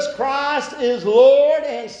Jesus Christ is Lord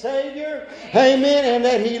and Savior. Amen. And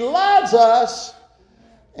that He loves us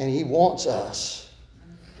and He wants us.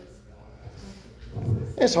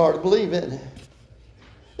 It's hard to believe, isn't it?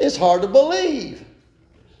 It's hard to believe.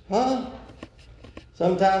 Huh?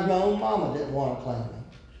 Sometimes my own mama didn't want to claim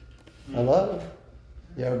me. Hello?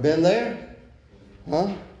 You ever been there?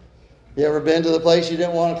 Huh? You ever been to the place you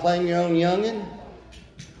didn't want to claim your own youngin'?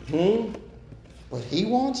 But He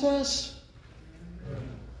wants us.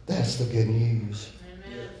 That's the good news.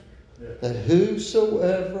 Amen. That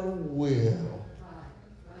whosoever will,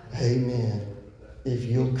 amen, if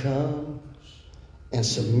you'll come and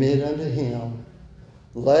submit unto Him,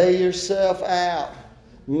 lay yourself out,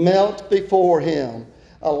 melt before Him,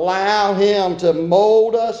 allow Him to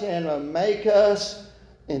mold us and to make us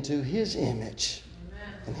into His image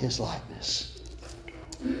and His likeness.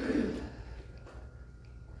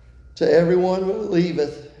 To everyone who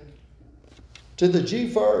believeth, to the Jew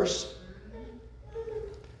first.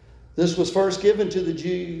 This was first given to the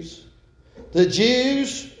Jews. The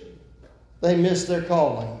Jews, they missed their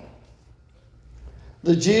calling.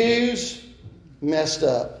 The Jews messed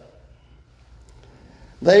up.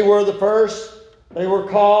 They were the first. They were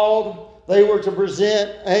called. They were to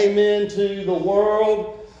present, amen, to the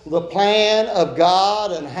world the plan of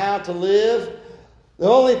God and how to live. The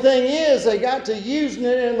only thing is they got to using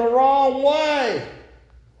it in the wrong way.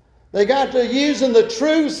 They got to using the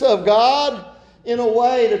truths of God in a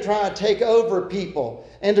way to try to take over people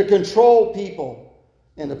and to control people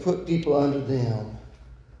and to put people under them.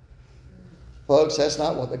 Folks, that's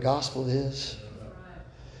not what the gospel is.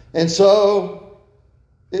 And so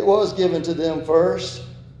it was given to them first,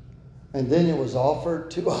 and then it was offered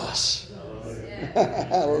to us.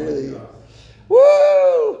 Hallelujah.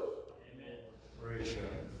 Woo!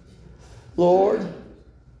 Lord,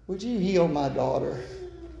 would you heal my daughter?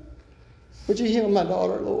 Would you heal my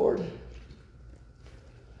daughter, Lord?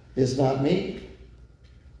 It's not me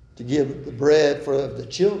to give the bread for the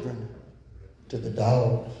children to the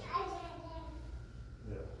dogs.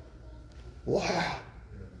 Wow.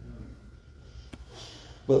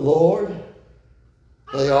 But Lord,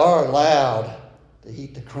 they are allowed to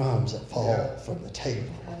eat the crumbs that fall from the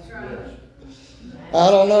table. I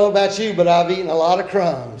don't know about you, but I've eaten a lot of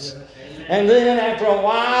crumbs. And then after a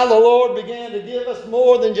while, the Lord began to give us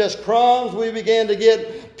more than just crumbs. We began to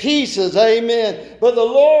get pieces. Amen. But the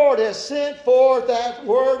Lord has sent forth that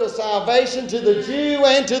word of salvation to the Jew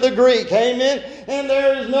and to the Greek. Amen. And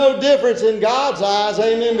there is no difference in God's eyes,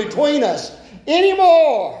 amen, between us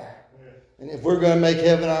anymore. And if we're going to make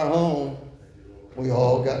heaven our home, we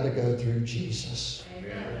all got to go through Jesus.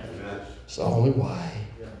 It's the only way.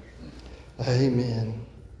 Amen.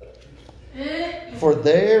 For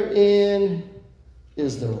therein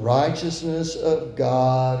is the righteousness of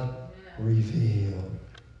God revealed.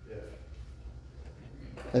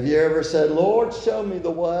 Have you ever said, Lord, show me the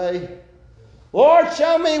way? Lord,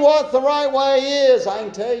 show me what the right way is. I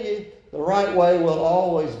can tell you, the right way will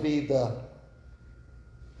always be the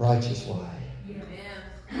righteous way.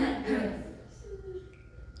 Amen.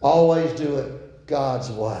 Always do it God's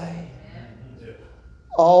way.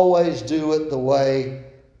 Always do it the way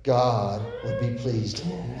God would be pleased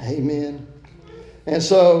in. Amen. And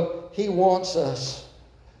so He wants us.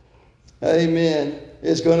 Amen.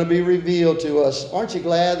 It's going to be revealed to us. Aren't you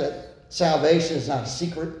glad that salvation is not a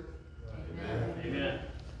secret? Amen.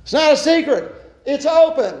 It's not a secret. It's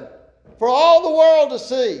open for all the world to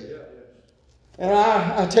see. And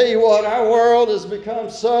I tell you what, our world has become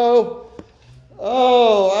so,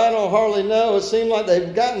 I don't hardly know. It seems like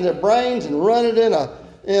they've gotten their brains and run it in a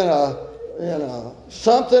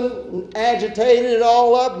something, agitated it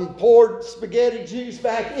all up and poured spaghetti juice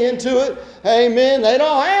back into it. Amen. They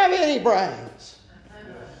don't have any brains.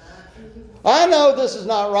 I know this is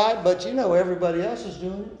not right, but you know everybody else is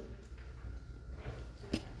doing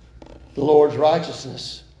it. The Lord's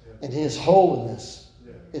righteousness and His holiness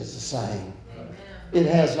is the same. It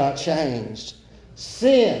has not changed.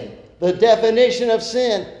 Sin, the definition of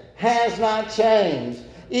sin, has not changed.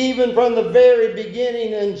 Even from the very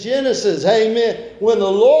beginning in Genesis, amen, when the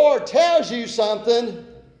Lord tells you something,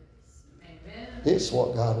 it's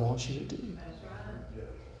what God wants you to do.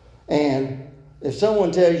 And if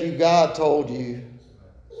someone tells you God told you,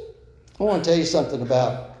 I want to tell you something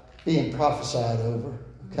about being prophesied over,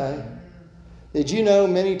 okay? Did you know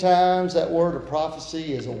many times that word of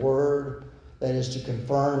prophecy is a word that is to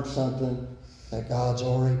confirm something that God's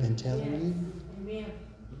already been telling you? Amen.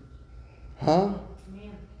 Huh?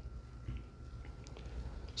 Amen.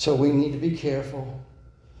 So we need to be careful.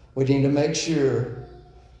 We need to make sure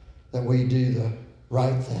that we do the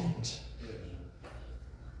right things.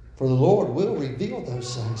 For the Lord will reveal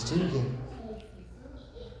those things to you.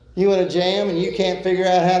 You in a jam and you can't figure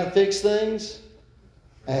out how to fix things?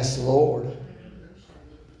 Ask the Lord.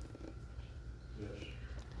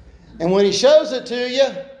 And when He shows it to you,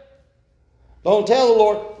 don't tell the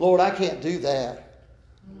Lord, Lord, I can't do that.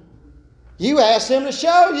 You ask Him to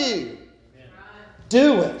show you.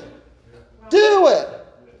 Do it. Do it.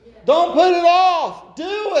 Don't put it off. Do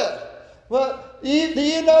it. But do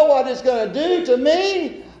you know what it's going to do to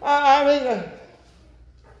me? I mean,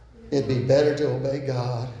 it'd be better to obey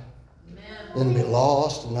God than be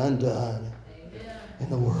lost and undone in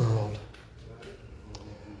the world.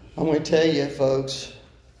 I'm going to tell you, folks,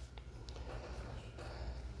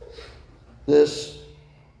 this,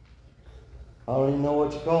 I don't even know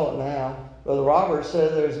what you call it now. Brother Robert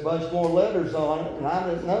said there's a bunch more letters on it, and I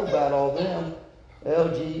didn't know about all them.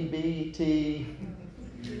 LGBT.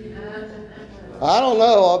 I don't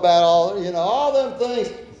know about all them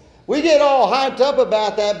things. We get all hyped up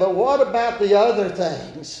about that, but what about the other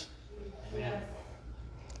things?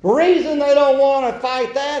 The reason they don't want to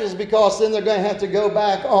fight that is because then they're going to have to go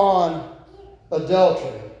back on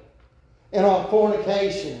adultery and on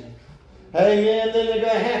fornication. Amen. Then they're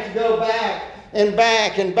going to have to go back and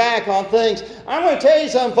back and back on things. I'm going to tell you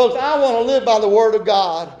something, folks. I want to live by the Word of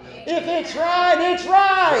God. If it's right, it's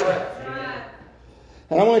right.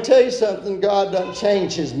 And I'm going to tell you something. God doesn't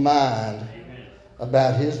change His mind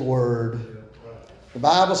about His Word. The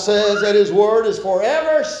Bible says that His Word is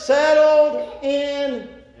forever settled in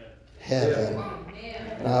heaven.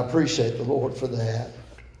 And I appreciate the Lord for that.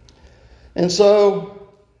 And so,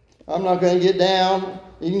 I'm not going to get down.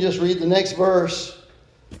 You can just read the next verse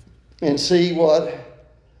and see what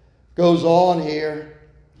goes on here.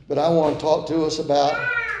 But I want to talk to us about,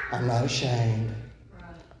 I'm not ashamed.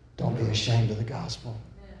 Don't be ashamed of the gospel.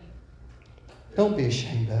 Don't be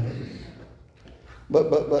ashamed of it.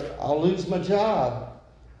 But I'll lose my job.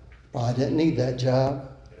 Well, I didn't need that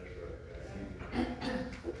job.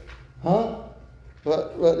 Huh?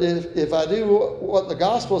 But if I do what the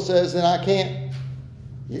gospel says, then I can't.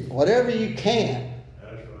 Whatever you can,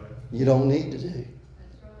 you don't need to do.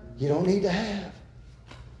 You don't need to have.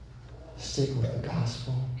 Stick with the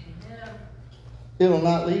gospel. It'll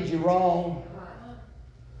not lead you wrong.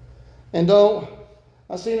 And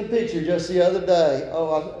I seen a picture just the other day.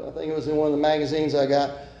 I think it was in one of the magazines I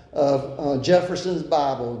got of Jefferson's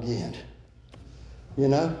Bible again. You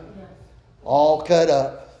know? All cut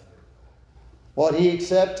up. What he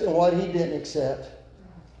accepted and what he didn't accept.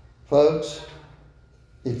 Folks,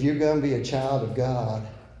 if you're going to be a child of God,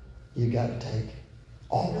 you got to take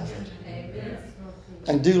all of it. Amen.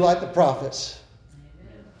 And do like the prophets.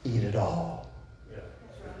 Amen. Eat it all.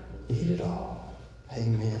 Eat it all.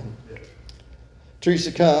 Amen.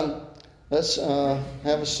 Teresa, come. Let's have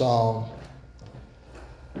a song.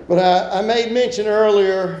 But I made mention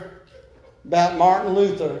earlier about Martin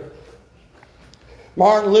Luther.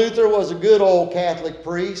 Martin Luther was a good old Catholic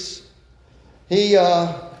priest. He,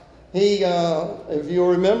 if you'll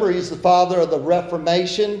remember, he's the father of the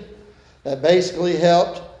Reformation that basically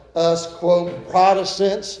helped us, quote,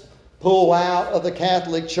 Protestants pull out of the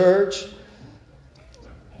Catholic Church.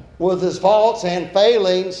 With his faults and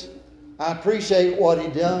failings, I appreciate what he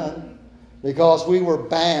done because we were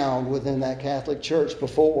bound within that Catholic Church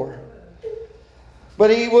before.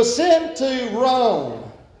 But he was sent to Rome,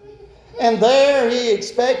 and there he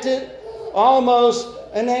expected almost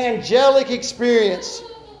an angelic experience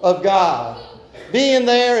of God. Being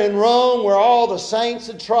there in Rome where all the saints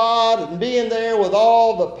had trod, and being there with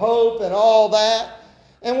all the Pope and all that.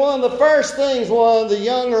 And one of the first things one of the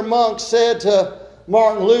younger monks said to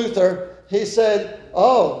Martin Luther, he said,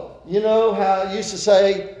 you know how it used to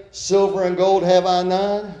say, silver and gold have I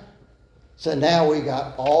none? So now we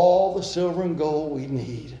got all the silver and gold we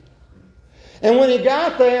need. And when he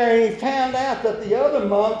got there and he found out that the other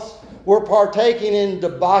monks were partaking in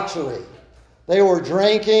debauchery. They were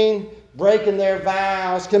drinking, breaking their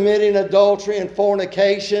vows, committing adultery and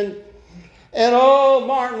fornication. And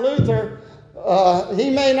Martin Luther,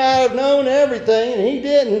 he may not have known everything, and he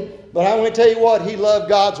didn't, but I'm going to tell you what, he loved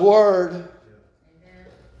God's Word.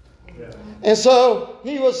 And so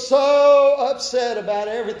he was so upset about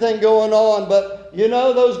everything going on. But you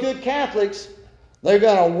know, those good Catholics, they're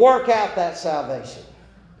going to work out that salvation.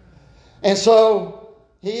 And so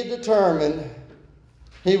he had determined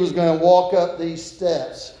he was going to walk up these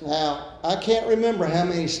steps. Now, I can't remember how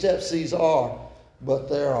many steps these are, but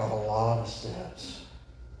there are a lot of steps.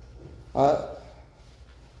 A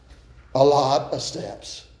lot of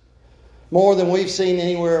steps. More than we've seen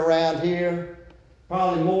anywhere around here.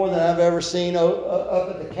 Probably more than I've ever seen up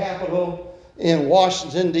at the Capitol in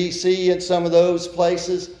Washington, D.C., and some of those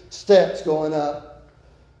places, steps going up.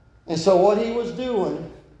 And so what he was doing,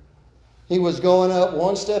 he was going up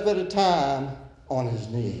one step at a time on his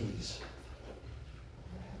knees.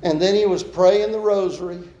 And then he was praying the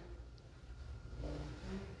rosary.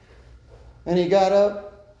 And he got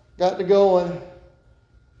up, got to going.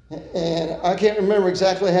 And I can't remember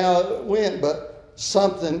exactly how it went, but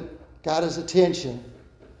something got his attention.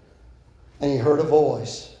 And he heard a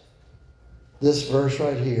voice. This verse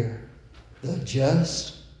right here. The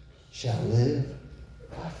just shall live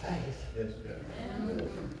by faith.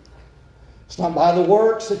 It's not by the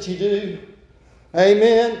works that you do.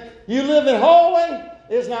 Amen. You living holy,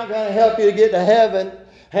 it's not going to help you to get to heaven.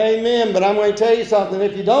 Amen. But I'm going to tell you something.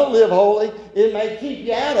 If you don't live holy, it may keep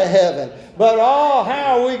you out of heaven. But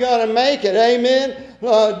how are we going to make it? Amen.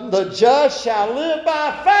 The just shall live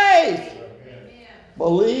by faith.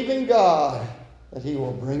 Believe in God that He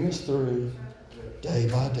will bring us through day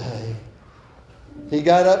by day. He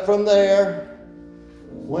got up from there,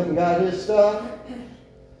 went and got his stuff,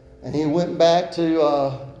 and he went back to,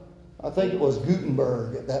 I think it was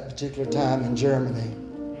Gutenberg at that particular time in Germany.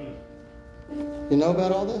 You know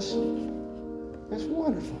about all this? That's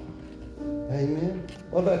wonderful. Amen.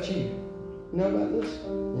 What about you? You know about this?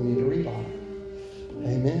 You need to read on it.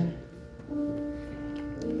 Amen.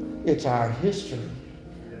 It's our history.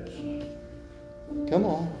 Come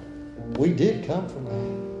on. We did come from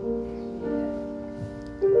that.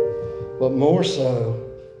 But more so,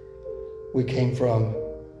 we came from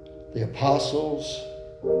the apostles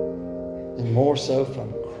and more so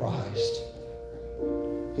from Christ,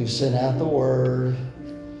 who sent out the word.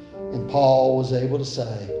 And Paul was able to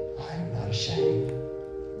say, I am not ashamed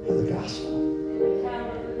of the gospel.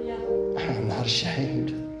 I am not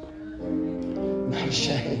ashamed. Not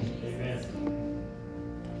ashamed.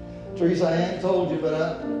 Teresa, I ain't told you, but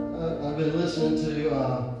I've been listening to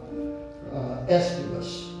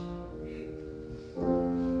Escubus.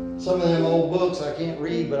 Some of them old books I can't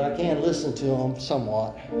read, but I can listen to them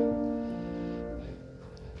somewhat.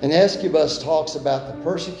 And Escubus talks about the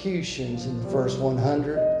persecutions in the first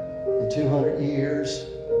 100 and 200 years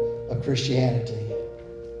of Christianity.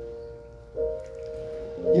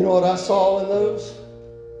 You know what I saw in those?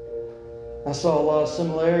 I saw a lot of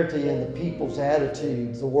similarity in the people's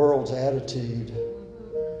attitude, the world's attitude,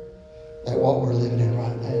 at what we're living in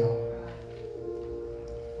right now.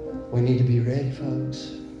 We need to be ready,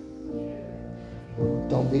 folks.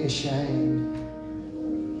 Don't be ashamed.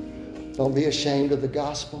 Don't be ashamed of the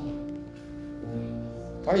gospel.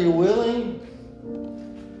 Are you willing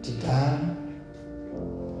to die?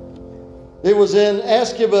 It was in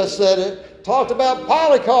Escubus that it talked about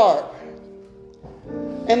Polycarp.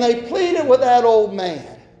 And they pleaded with that old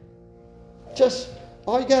man. Just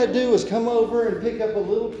all you got to do is come over and pick up a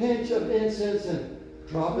little pinch of incense and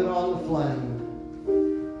drop it on the flame.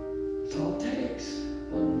 That's all it takes.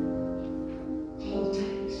 That's all it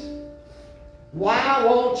takes. Why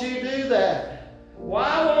won't you do that?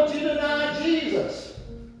 Why won't you deny Jesus?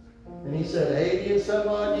 And he said, 80 and some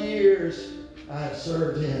odd years I have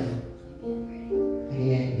served him. And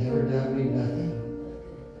he ain't never done me nothing.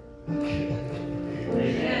 Amen.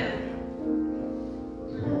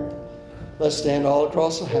 Let's stand all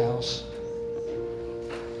across the house.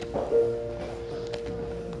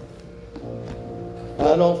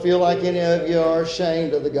 I don't feel like any of you are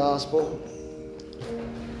ashamed of the gospel.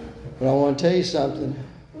 But I want to tell you something.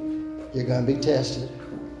 You're going to be tested.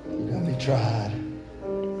 You're going to be tried.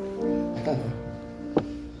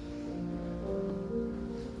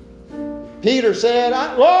 Peter said,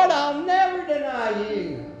 Lord, I'll never deny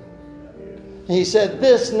you. He said,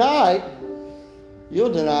 this night,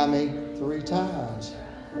 you'll deny me 3 times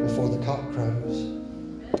before the cock crows.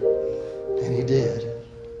 And he did.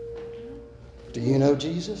 Do you know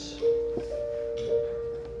Jesus?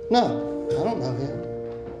 No, I don't know him.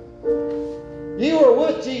 You were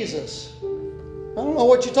with Jesus. I don't know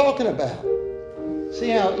what you're talking about. See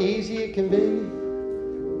how easy it can be?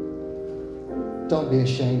 Don't be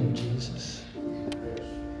ashamed of Jesus.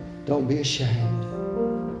 Don't be ashamed.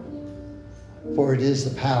 For it is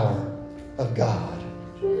the power of God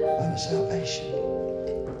unto salvation.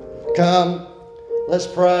 Come, let's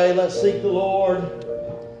pray. Let's seek the Lord.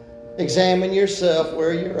 Examine yourself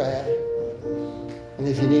where you're at. And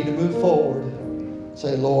if you need to move forward,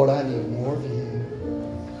 say, Lord, I need more of you.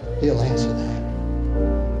 He'll answer that.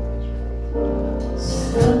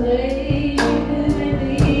 Someday you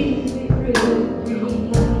may lead me through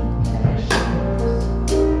green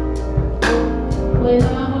pastures. When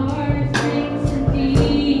my heart drinks in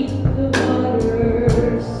deep, the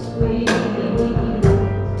water sweet.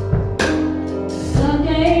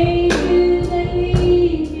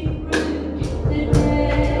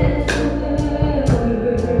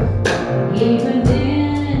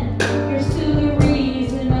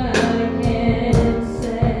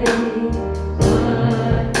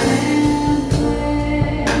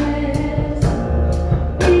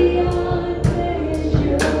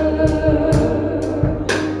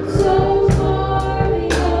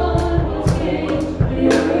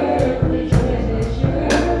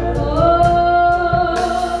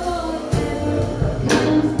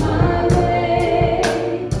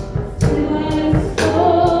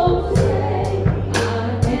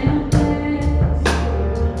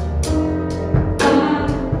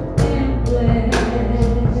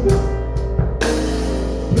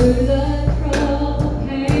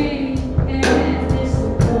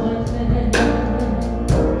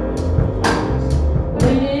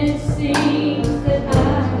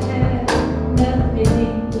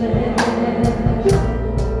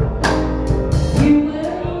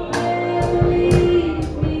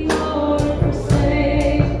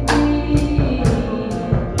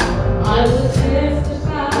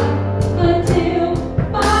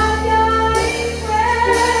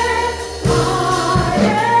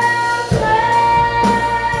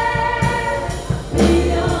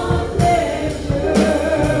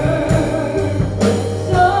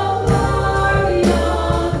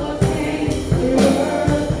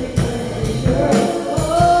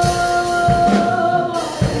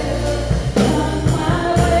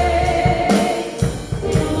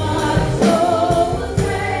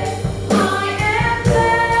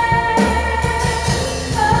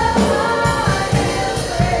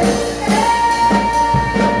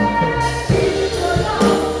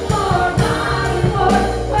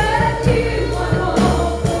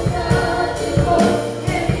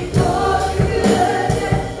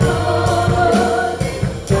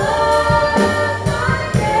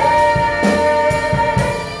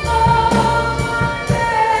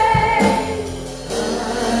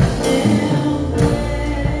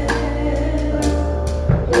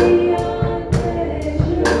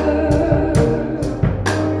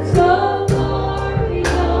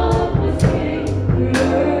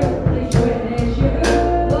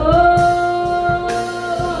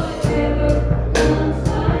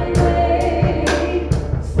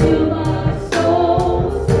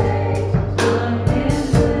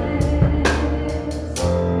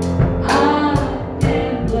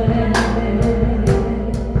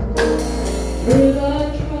 through the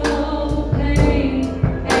trouble, pain,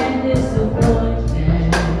 and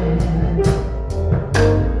disappointment.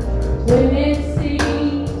 When it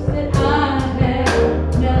seems that I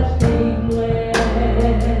have nothing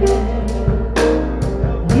left,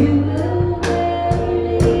 you will never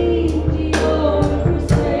leave me or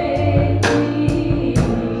forsake me.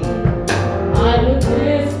 I will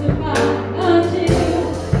testify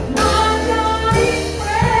until my dying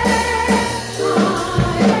breath.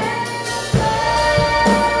 I am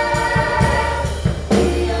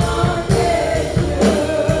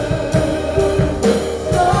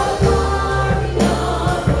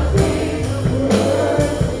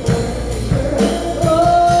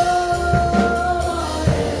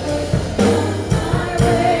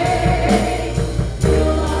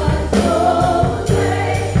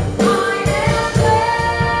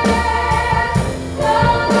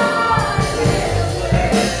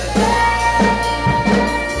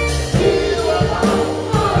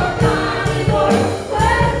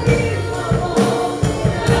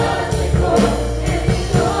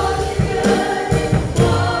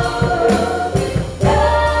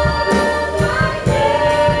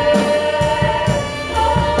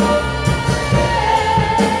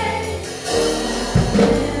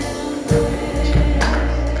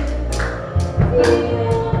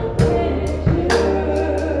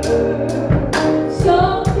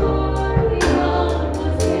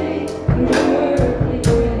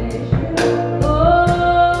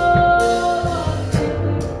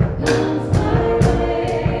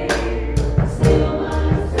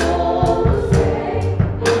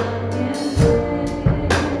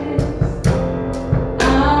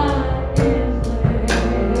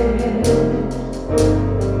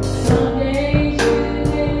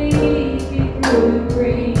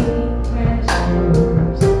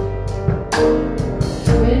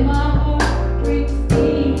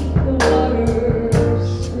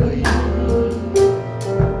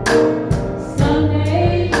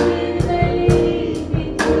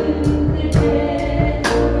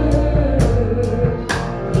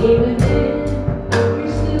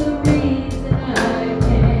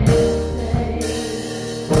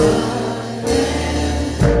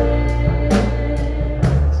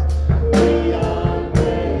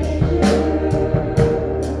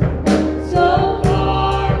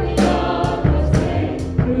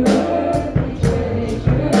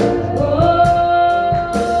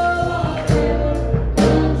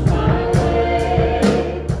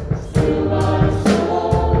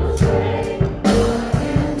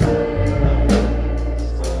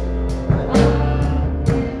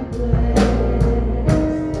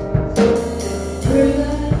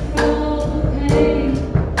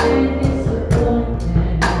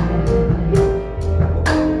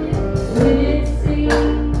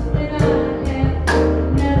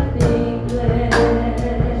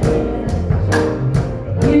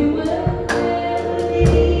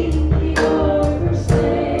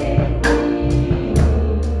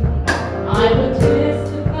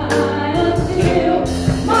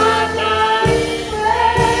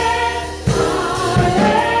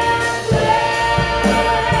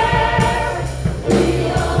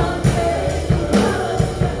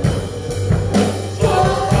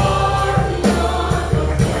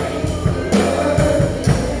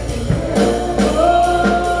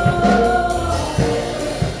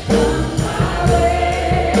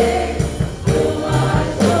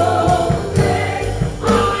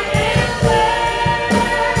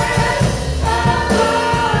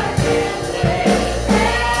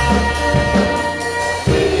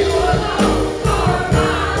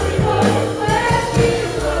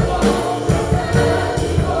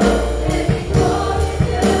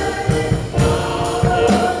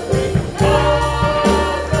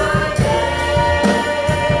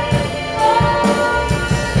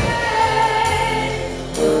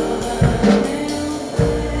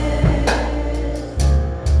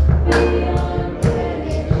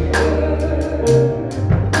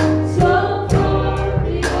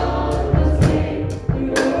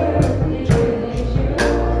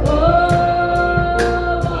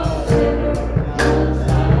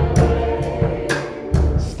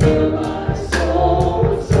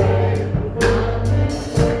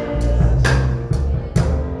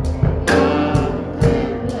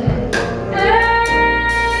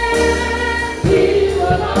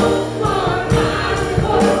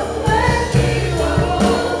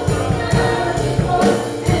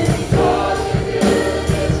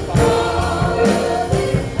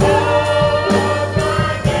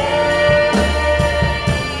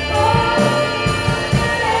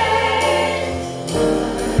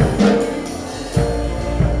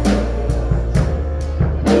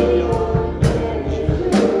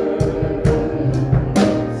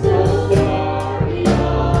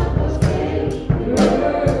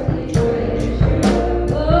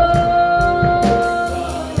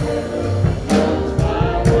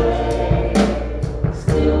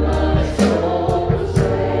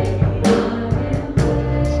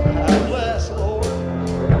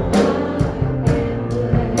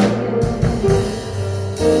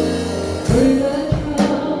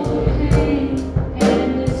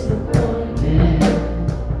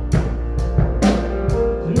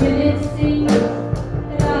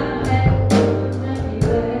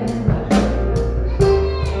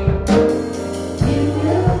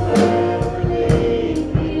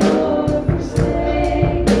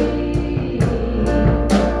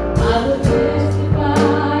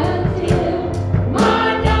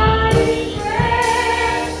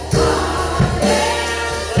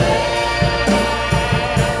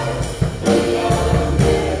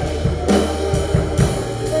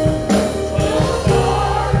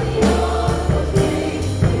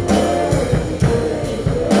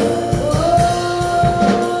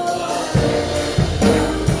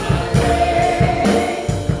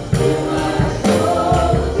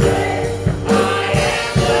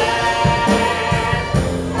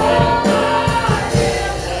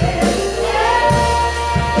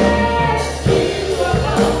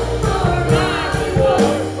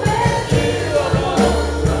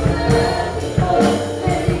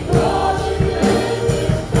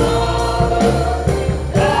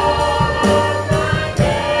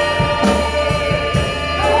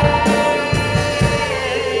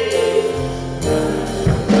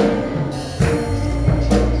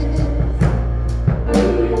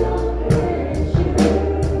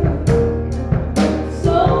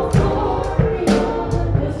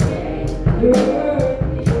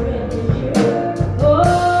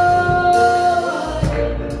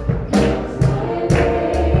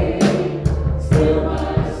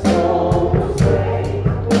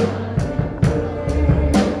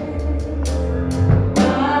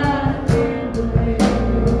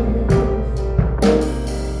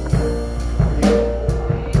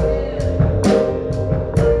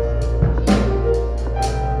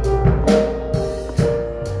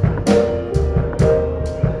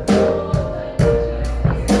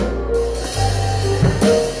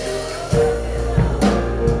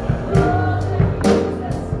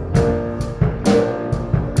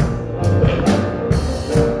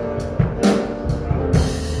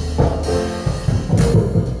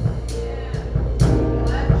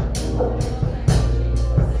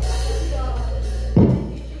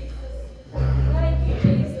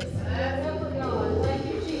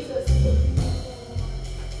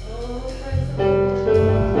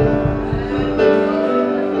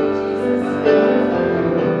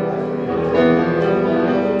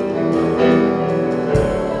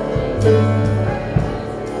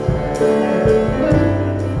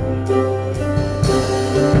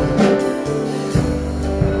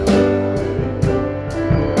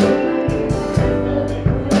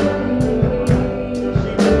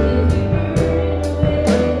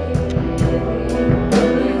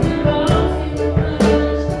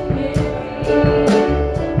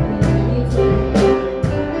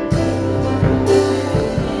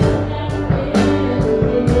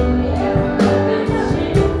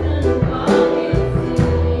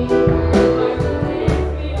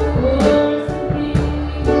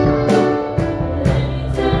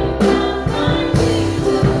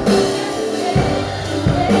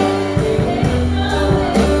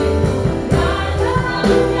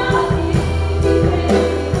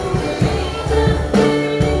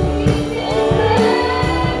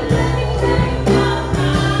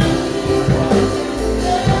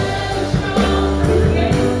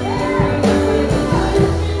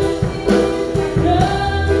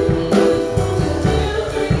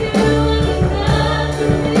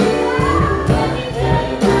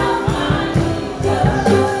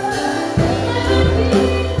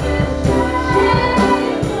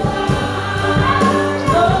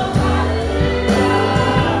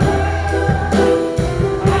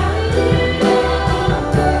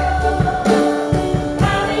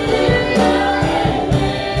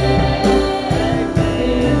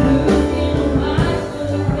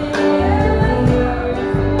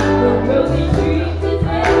you.